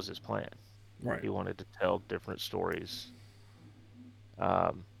because that was his plan. Right. He wanted to tell different stories.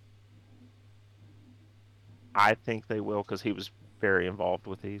 Um, I think they will because he was very involved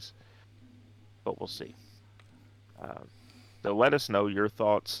with these, but we'll see. Um, so let us know your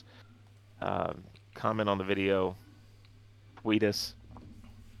thoughts. Comment on the video, tweet us,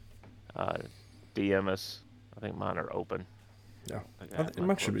 uh, DM us. I think mine are open. Yeah. I have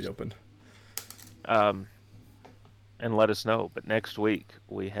Mine should be closed. open. And let us know. But next week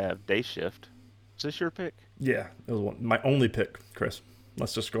we have Day Shift. Is this your pick? Yeah. It was my only pick, Chris.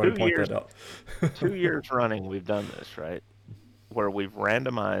 Let's just go ahead and point that out. 2 years running we've done this, right? Where we've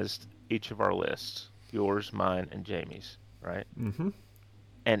randomized each of our lists, yours, mine, and Jamie's, right? Mm-hmm.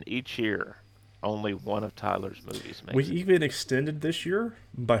 And each year, only one of Tyler's movies makes We it. even extended this year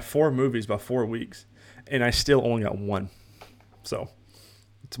by 4 movies by 4 weeks, and I still only got 1. So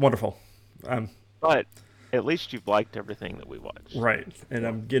it's wonderful. But at least you've liked everything that we watched. Right, and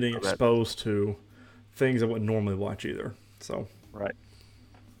I'm getting So that- exposed to things I wouldn't normally watch either. So Right.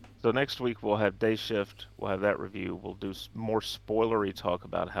 So next week we'll have Day Shift. We'll have that review. We'll do more spoilery talk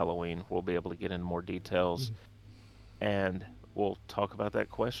about Halloween. We'll be able to get into more details, and we'll talk about that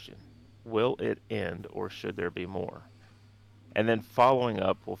question: will it end, or should there be more? And then following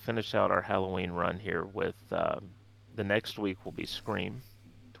up, we'll finish out our Halloween run here with the next week will be Scream,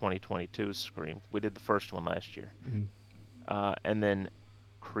 2022's Scream. We did the first one last year, and then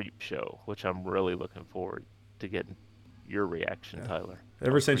Creep Show, which I'm really looking forward to getting your reaction, Tyler.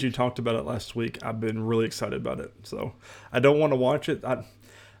 ever since you talked about it last week, I've been really excited about it. So I don't want to watch it.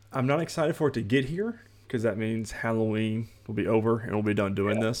 I'm not excited for it to get here because that means Halloween will be over and we'll be done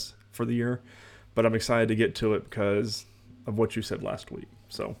doing this for the year. But I'm excited to get to it because of what you said last week.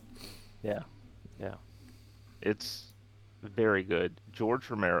 So yeah, it's very good. George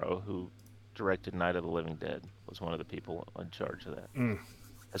Romero, who directed Night of the Living Dead, was one of the people in charge of that,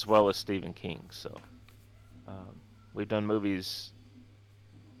 as well as Stephen King. So we've done movies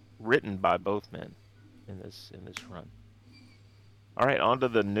written by both men in this run. All right, on to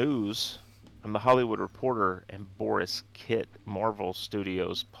the news. From the Hollywood Reporter and Boris Kitt, Marvel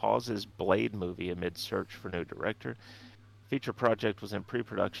Studios pauses Blade movie amid search for new director. Feature project was in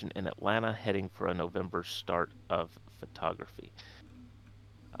pre-production in Atlanta, heading for a November start of photography.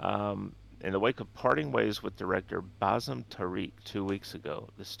 In the wake of parting ways with director Bazem Tariq 2 weeks ago,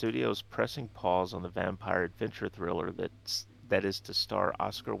 the studio's pressing pause on the vampire adventure thriller that is to star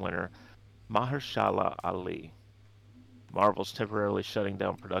Oscar winner Mahershala Ali. Marvel's temporarily shutting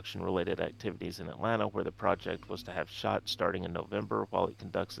down production-related activities in Atlanta, where the project was to have shot starting in November, while it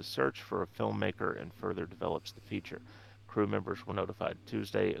conducts a search for a filmmaker and further develops the feature. Crew members were notified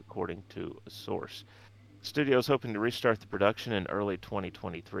Tuesday, according to a source. The studio is hoping to restart the production in early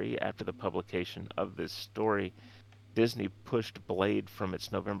 2023. After the publication of this story, Disney pushed Blade from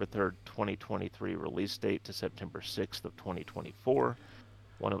its November 3rd, 2023 release date to September 6th of 2024,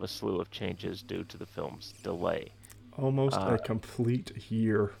 one of a slew of changes due to the film's delay. almost a complete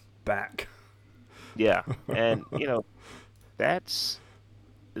year back. Yeah, and that's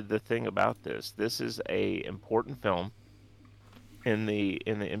the thing about this. This is a important film in the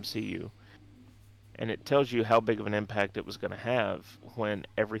MCU, and it tells you how big of an impact it was going to have when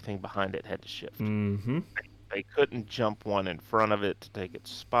everything behind it had to shift. Mm-hmm. They couldn't jump one in front of it to take its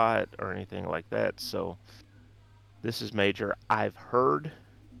spot or anything like that. So this is major. I've heard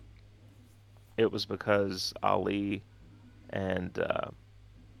it was because Ali and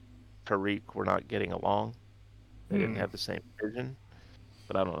Tariq were not getting along. They didn't have the same vision,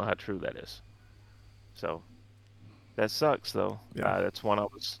 but I don't know how true that is. So that sucks, though. Yeah. That's one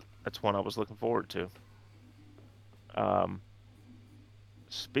I was looking forward to.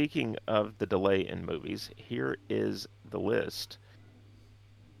 speaking of the delay in movies, here is the list.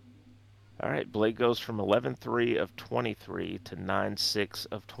 All right, Blade goes from 11/3 of 23 to 9/6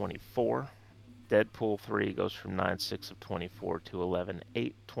 of 24. Deadpool 3 goes from 9/6 of 24 to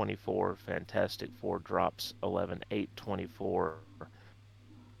 11/8 24. Fantastic Four drops 11/8 24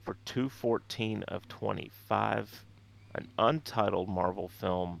 for 2/14 of 25. An untitled Marvel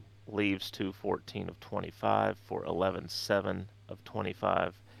film leaves 2/14 of 25 for 11/7 of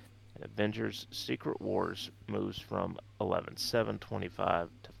 25. And Avengers Secret Wars moves from 11/7 25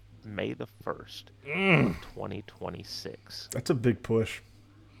 to May the 1st, 2026. That's a big push.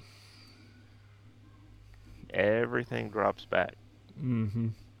 Everything drops back. Mm-hmm.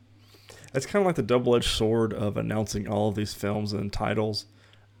 It's kind of like the double-edged sword of announcing all of these films and titles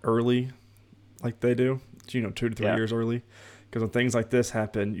early, like they do. 2 to 3 years early. Because when things like this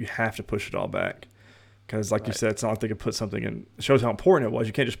happen, you have to push it all back. Because, like you said, it's not like they could put something in. It shows how important it was.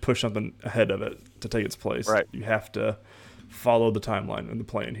 You can't just push something ahead of it to take its place. Right. You have to follow the timeline and the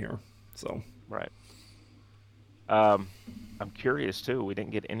plan here. So. Right. I'm curious too. We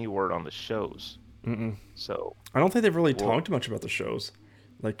didn't get any word on the shows. Mm-mm. So I don't think they've really talked much about the shows.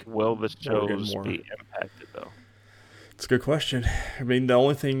 Like, will the shows more. be impacted though? It's a good question. I mean, the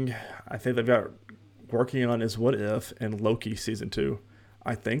only thing I think they've got working on is What If and Loki season 2.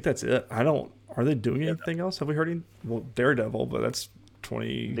 I think that's it. Are they doing anything else? Have we heard any? Well, Daredevil, but that's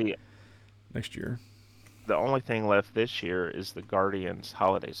next year. The only thing left this year is the Guardians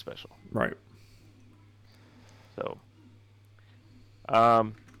holiday special. Right. So,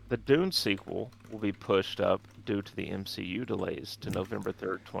 the Dune sequel will be pushed up due to the MCU delays to November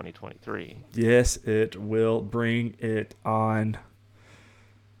 3rd, 2023. Yes, it will. Bring it on.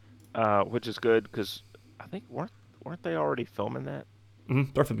 Which is good because I think weren't they already filming that?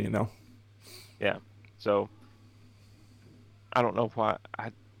 Mm-hmm. They're filming it now. Yeah. So I don't know why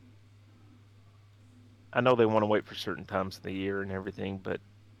I know they want to wait for certain times of the year and everything, but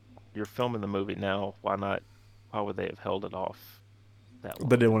you're filming the movie now. Why not? Why would they have held it off that long?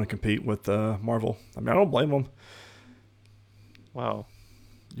 They didn't want to compete with Marvel. I mean, I don't blame them. Well,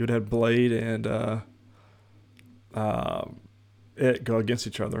 You'd have Blade and it go against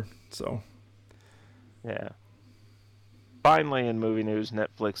each other. So. yeah. Finally, in movie news,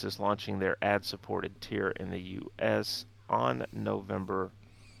 Netflix is launching their ad-supported tier in the U.S. on November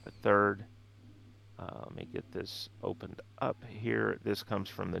the 3rd. Let me get this opened up here. This comes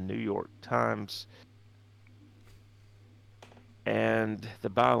from the New York Times. And the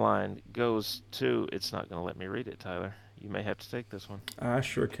byline goes to... It's not going to let me read it, Tyler. You may have to take this one. I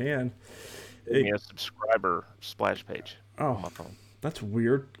sure can. Give me a subscriber splash page on my phone. That's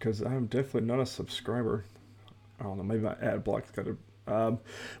weird because I'm definitely not a subscriber. I don't know. Maybe my ad block's got to.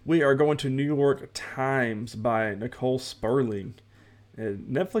 We are going to New York Times by Nicole Sperling.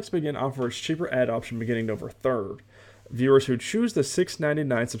 Netflix began offering its cheaper ad option beginning November 3rd. Viewers who choose the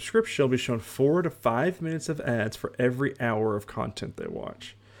 $6.99 subscription will be shown 4 to 5 minutes of ads for every hour of content they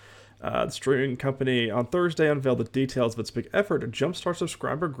watch. The streaming company on Thursday unveiled the details of its big effort to jumpstart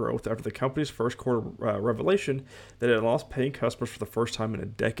subscriber growth after the company's first quarter revelation that it had lost paying customers for the first time in a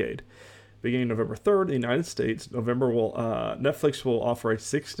decade. Beginning November 3rd in the United States, Netflix will offer a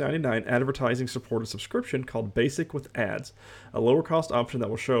 $6.99 advertising-supported subscription called Basic with Ads, a lower-cost option that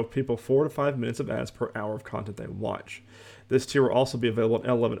will show people 4 to 5 minutes of ads per hour of content they watch. This tier will also be available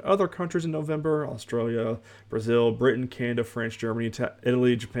in 11 other countries in November: Australia, Brazil, Britain, Canada, France, Germany,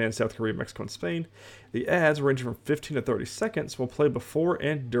 Italy, Japan, South Korea, Mexico, and Spain. The ads, ranging from 15 to 30 seconds, will play before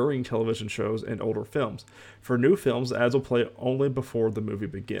and during television shows and older films. For new films, the ads will play only before the movie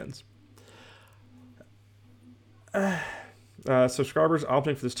begins. Subscribers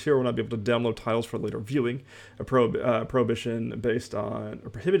opting for this tier will not be able to download titles for later viewing. A prohibition based on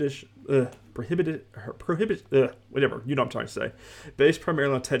whatever, you know what I'm trying to say, based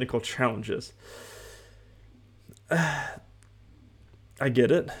primarily on technical challenges. I get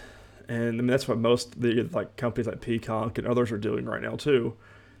it, and I mean that's what most companies like Peacock and others are doing right now too.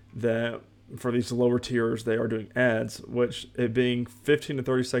 That for these lower tiers, they are doing ads, which it being 15 to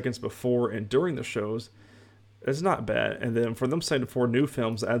 30 seconds before and during the shows. It's not bad. And then for them saying for new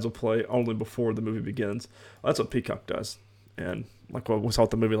films, ads will play only before the movie begins. Well, that's what Peacock does. And like what we saw at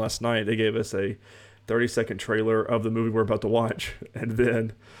the movie last night, they gave us a 30-second trailer of the movie we're about to watch, and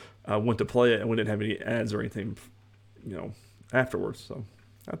then went to play it, and we didn't have any ads or anything, afterwards. So,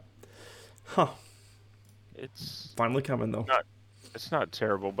 it's finally coming though. It's not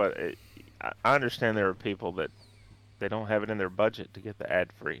terrible, but I understand there are people that they don't have it in their budget to get the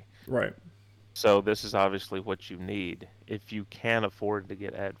ad free. Right. So this is obviously what you need. If you can afford to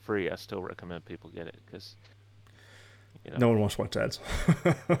get ad free, I still recommend people get it because You know, No one wants to watch ads.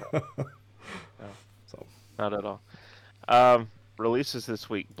 no, So not at all. Releases this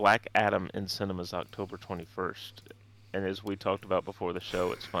week: Black Adam in cinemas October 21st. And as we talked about before the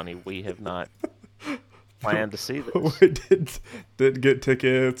show, it's funny we have not planned to see this. we did get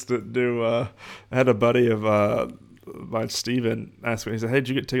tickets. Didn't do. I had a buddy of mine, Steven, ask me. He said, "Hey, did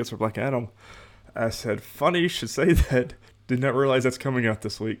you get tickets for Black Adam?" I said, "Funny you should say that. Did not realize that's coming out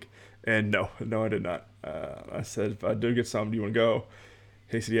this week." And no, I did not. I said, "If I do get some, do you want to go?"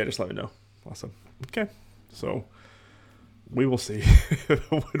 He said, "Yeah, just let me know." I said, "Okay." So we will see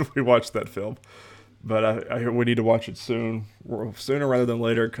when we watch that film. But I hear we need to watch it sooner rather than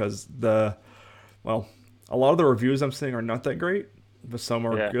later, because a lot of the reviews I'm seeing are not that great, but some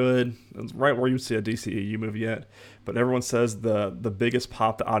are Yeah. good. It's right where you see a DCEU movie yet. But everyone says the biggest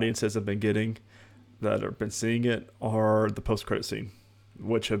pop the audiences have been getting that have been seeing it are the post-credit scene,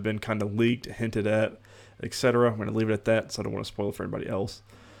 which have been kind of leaked, hinted at, etc. I'm going to leave it at that, so I don't want to spoil it for anybody else.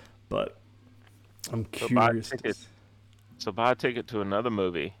 But I'm So buy a curious. ticket. So buy a ticket to another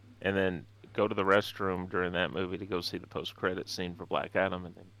movie, and then go to the restroom during that movie to go see the post-credit scene for Black Adam,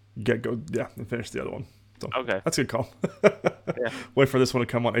 and then And finish the other one. So okay, that's a good call. yeah, Wait for this one to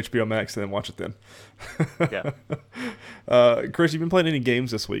come on HBO Max and then watch it then. yeah, Chris, you've been playing any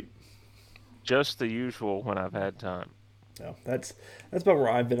games this week? just the usual when I've had time. No, that's about where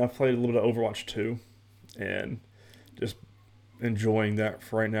I've been. I've played a little bit of Overwatch 2 and just enjoying that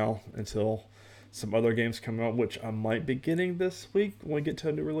for right now until some other games come out, which I might be getting this week when we get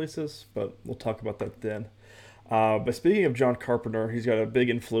to new releases, but we'll talk about that then. But speaking of John Carpenter, he's got a big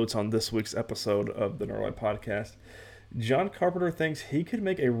influence on this week's episode of the Nerdlight Podcast. John Carpenter thinks he could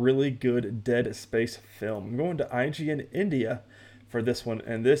make a really good Dead Space film. I'm going to IGN India for this one,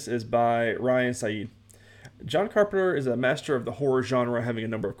 and this is by Ryan Saeed. John Carpenter is a master of the horror genre, having a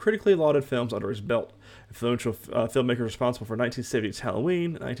number of critically lauded films under his belt. Influential filmmaker responsible for 1970s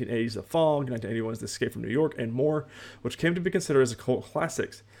Halloween, 1980s The Fog, 1981's The Escape from New York, and more, which came to be considered as cult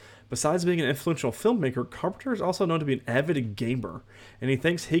classics. Besides being an influential filmmaker, Carpenter is also known to be an avid gamer, and he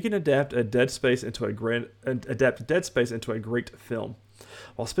thinks he can adapt Dead Space into a great film.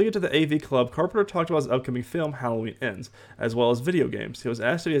 While speaking to the AV Club, Carpenter talked about his upcoming film, Halloween Ends, as well as video games. He was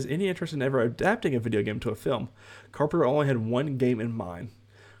asked if he has any interest in ever adapting a video game to a film. Carpenter only had one game in mind.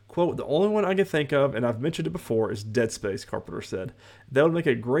 Quote, "The only one I can think of, and I've mentioned it before, is Dead Space," Carpenter said. "That would make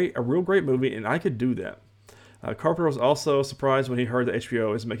a real great movie, and I could do that." Carpenter was also surprised when he heard that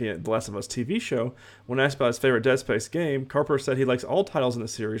HBO is making a The Last of Us TV show. When asked about his favorite Dead Space game, Carpenter said he likes all titles in the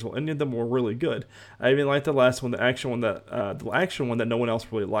series, while any of them were really good. "I even liked the last one, the action one that no one else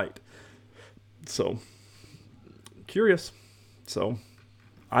really liked." So, curious. So,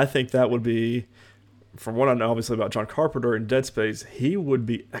 I think that would be, from what I know obviously about John Carpenter and Dead Space, he would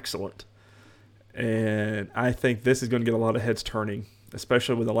be excellent. And I think this is going to get a lot of heads turning,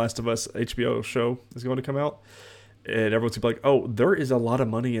 especially when The Last of Us HBO show is going to come out. And everyone's going to be like, oh, there is a lot of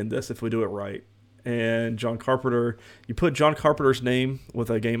money in this if we do it right. And John Carpenter, you put John Carpenter's name with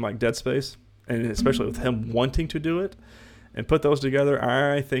a game like Dead Space, and especially with him wanting to do it, and put those together,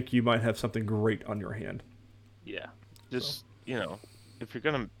 I think you might have something great on your hand. Yeah, just if you're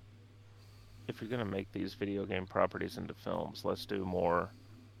gonna make these video game properties into films, let's do more.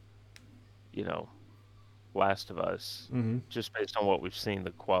 Last of Us. Mm-hmm. Just based on what we've seen,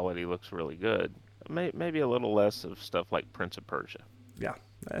 the quality looks really good. Maybe a little less of stuff like Prince of Persia. Yeah,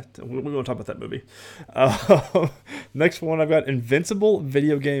 we're going to talk about that movie. Next one I've got: Invincible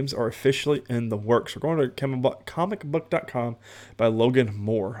video games are officially in the works. We're going to comicbook.com by Logan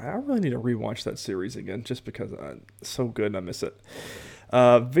Moore. I really need to rewatch that series again just because it's so good and I miss it.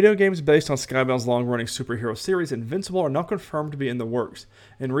 Video games based on Skybound's long-running superhero series, Invincible, are now confirmed to be in the works.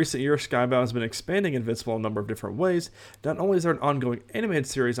 In recent years, Skybound has been expanding Invincible in a number of different ways. Not only is there an ongoing animated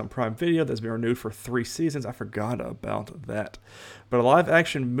series on Prime Video that's been renewed for 3 seasons, I forgot about that, but a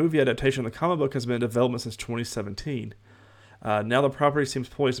live-action movie adaptation of the comic book has been in development since 2017. Now the property seems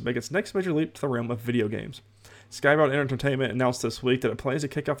poised to make its next major leap to the realm of video games. Skybound Entertainment announced this week that it plans to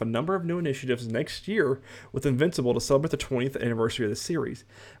kick off a number of new initiatives next year with Invincible to celebrate the 20th anniversary of the series.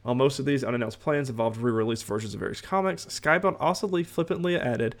 While most of these unannounced plans involved re-release versions of various comics, Skybound also flippantly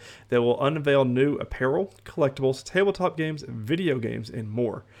added that it will unveil new apparel, collectibles, tabletop games, video games, and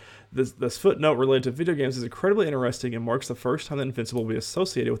more. This footnote related to video games is incredibly interesting and marks the first time that Invincible will be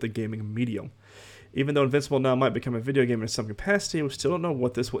associated with the gaming medium. Even though Invincible now might become a video game in some capacity, we still don't know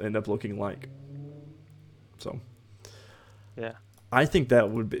what this will end up looking like. So, yeah, I think that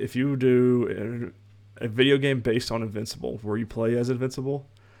would be, if you do a video game based on Invincible, where you play as Invincible,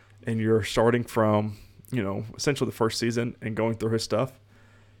 and you're starting from, essentially the first season and going through his stuff,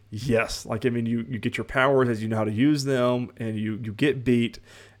 Yes, like I mean, you get your powers as you know how to use them, and you get beat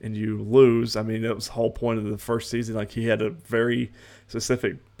and you lose. I mean, that was the whole point of the first season. Like he had a very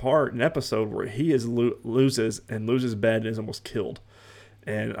specific part, an episode where he loses bad and is almost killed.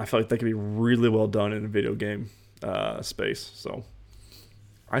 And I feel like that could be really well done in a video game space. So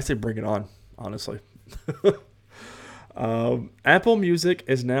I say bring it on, honestly. Apple Music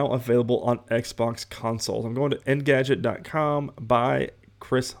is now available on Xbox consoles. I'm going to Engadget.com by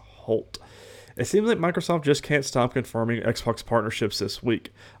Chris Holt. It seems like Microsoft just can't stop confirming Xbox partnerships this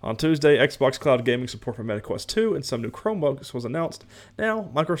week. On Tuesday, Xbox Cloud Gaming support for MetaQuest 2 and some new Chromebooks was announced. Now,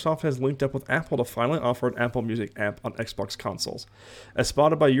 Microsoft has linked up with Apple to finally offer an Apple Music app on Xbox consoles. As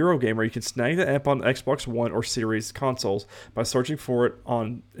spotted by Eurogamer, you can snag the app on Xbox One or Series consoles by searching for it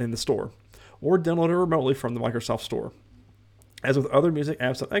in the store, or download it remotely from the Microsoft Store. As with other music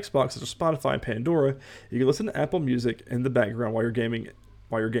apps on Xbox, such as Spotify and Pandora, you can listen to Apple Music in the background while you're gaming.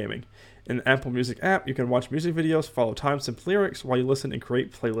 In the Apple Music app, you can watch music videos, follow time-stamped lyrics while you listen, and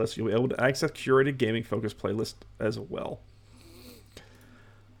create playlists. You'll be able to access curated gaming-focused playlists as well.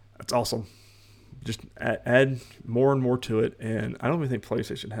 That's awesome. Just add more and more to it, and I don't even think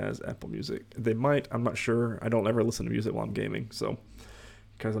PlayStation has Apple Music. They might. I'm not sure. I don't ever listen to music while I'm gaming, so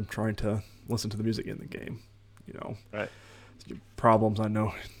because I'm trying to listen to the music in the game, Right. Problems, I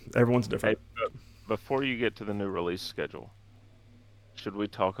know. Everyone's different. Hey, before you get to the new release schedule, should we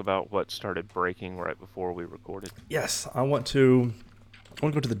talk about what started breaking right before we recorded? Yes, I want to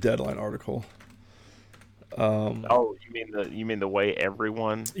go to the Deadline article. You mean the way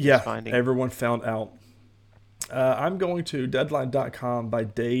everyone is finding? Everyone found out. I'm going to Deadline.com by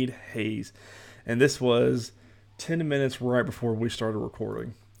Dade Hayes, and this was 10 minutes right before we started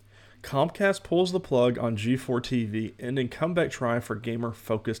recording. Comcast pulls the plug on G4 TV, ending comeback try for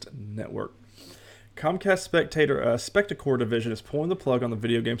gamer-focused network. Comcast Spectacor division is pulling the plug on the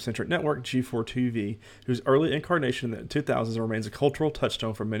video game-centric network G4 TV, whose early incarnation in the 2000s remains a cultural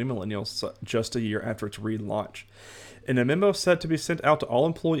touchstone for many millennials just a year after its relaunch. In a memo set to be sent out to all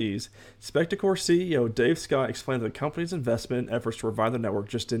employees, Spectacor CEO Dave Scott explained that the company's investment and efforts to revive the network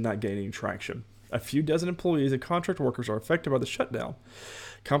just did not gain any traction. A few dozen employees and contract workers are affected by the shutdown.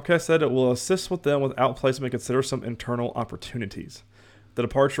 Comcast said it will assist with them with outplacement and consider some internal opportunities. The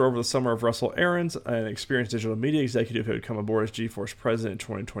departure over the summer of Russell Aarons, an experienced digital media executive who had come aboard as G4's president in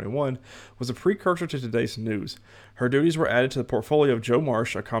 2021, was a precursor to today's news. Her duties were added to the portfolio of Joe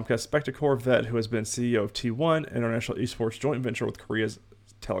Marsh, a Comcast Spectacor vet who has been CEO of T1, international esports joint venture with Korea's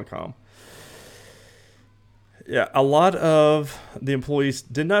Telecom. Yeah, a lot of the employees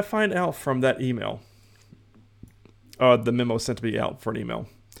did not find out from that email. The memo sent to be out for an email.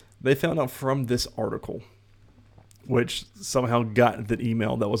 They found out from this article, which somehow got the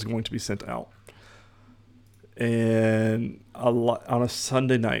email that was going to be sent out. And on a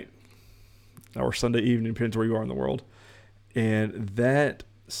Sunday night, or Sunday evening, depends where you are in the world. And that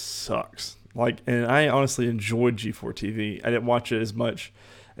sucks. And I honestly enjoyed G4 TV. I didn't watch it as much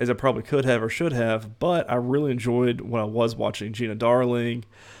as I probably could have or should have, but I really enjoyed when I was watching Gina Darling,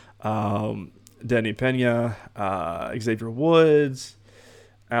 Danny Pena, Xavier Woods,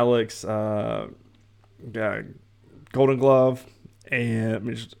 Alex Golden Glove,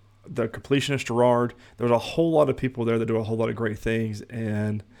 and the completionist Gerard. There was a whole lot of people there that do a whole lot of great things,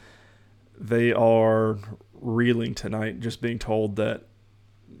 and they are reeling tonight, just being told that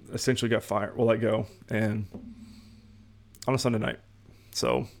essentially got fired, will let go, and on a Sunday night.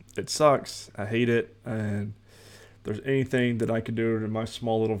 So it sucks. I hate it, and if there's anything that I can do in my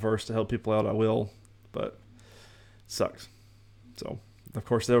small little verse to help people out, I will, but it sucks. So, of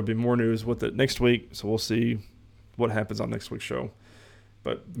course, there will be more news with it next week, so we'll see what happens on next week's show.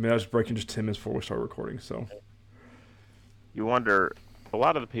 But I was breaking just 10 minutes before we start recording, so. You wonder, a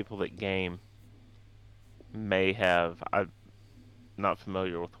lot of the people that game may have, I'm not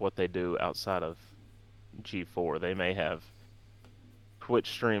familiar with what they do outside of G4. They may have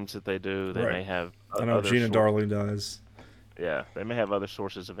Twitch streams that they do. They may have I know Gina Darling does. Yeah, they may have other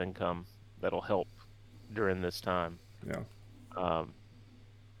sources of income that'll help during this time. Yeah.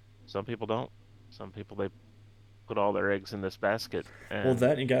 Some people don't. Some people, they put all their eggs in this basket. Well,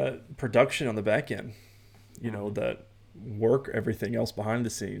 that you got production on the back end, that work everything else behind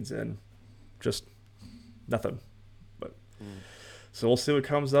the scenes, and just nothing. But so we'll see what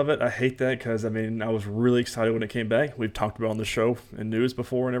comes of it. I hate that because I was really excited when it came back. We've talked about it on the show and news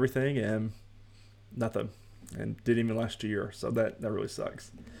before and everything, and nothing, and didn't even last a year. So that really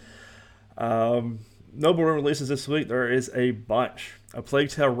sucks. Notable releases this week. There is a bunch. A Plague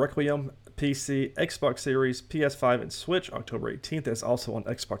Tale Requiem, PC, Xbox Series, PS5, and Switch, October 18th. That's also on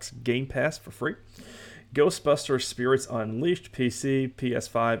Xbox Game Pass for free. Ghostbusters Spirits Unleashed, PC,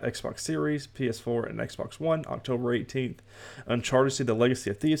 PS5, Xbox Series, PS4, and Xbox One, October 18th. Uncharted: The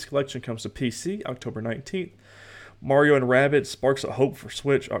Legacy of Thieves Collection comes to PC, October 19th. Mario and Rabbids Sparks of Hope for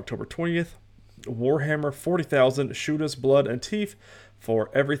Switch, October 20th. Warhammer 40,000 Shoot Us Blood and Teeth for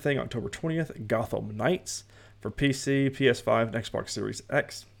everything, October 20th. Gotham Knights for PC, PS5, and Xbox Series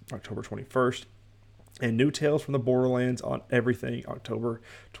X, October 21st. And New Tales from the Borderlands on everything, October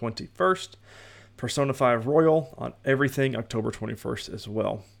 21st. Persona 5 Royal on everything, October 21st as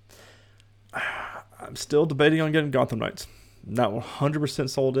well. I'm still debating on getting Gotham Knights. Not 100%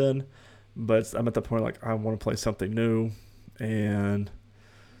 sold in, but I'm at the point like I want to play something new. And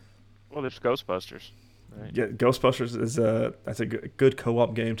Well, there's Ghostbusters. Right? yeah, Ghostbusters is that's a good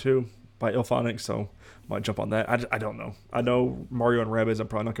co-op game too by Ilphonics, so might jump on that. I don't know. I know Mario and Rabbids I'm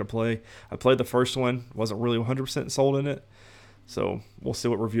probably not going to play. I played the first one, wasn't really 100% sold in it. So we'll see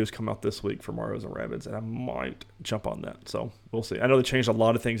what reviews come out this week for Mario's and Rabbids, and I might jump on that. So we'll see. I know they changed a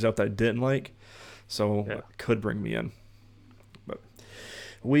lot of things up that I didn't like, so it could bring me in. But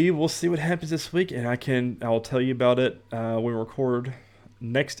we will see what happens this week, and I'll tell you about it when we record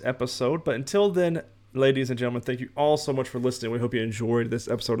next episode. But until then, ladies and gentlemen, thank you all so much for listening. We hope you enjoyed this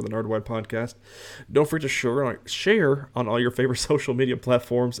episode of the Nerdwide Podcast. Don't forget to share on all your favorite social media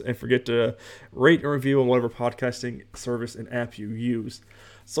platforms, and forget to rate and review on whatever podcasting service and app you use.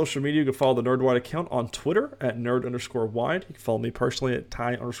 Social media, you can follow the Nerdwide account on Twitter at nerd_wide. You can follow me personally at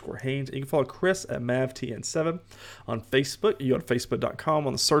Ty_Haynes. You can follow Chris at MavTN7. On Facebook, you go to facebook.com.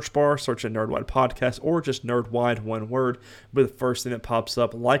 On the search bar, search at Nerdwide Podcast or just Nerdwide, one word. It'll be the first thing that pops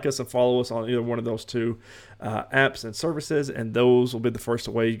up. Like us and follow us on either one of those two apps and services, and those will be the first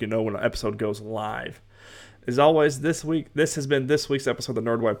way you can know when an episode goes live. As always, this has been this week's episode of the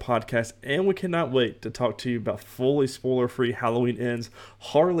Nerdwide Podcast, and we cannot wait to talk to you about fully spoiler-free Halloween Ends,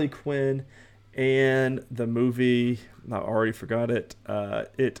 Harley Quinn, and the movie, I already forgot it,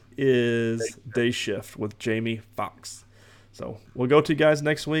 it is Day Shift with Jamie Foxx. So we'll go to you guys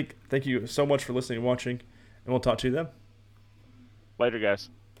next week. Thank you so much for listening and watching, and we'll talk to you then. Later, guys.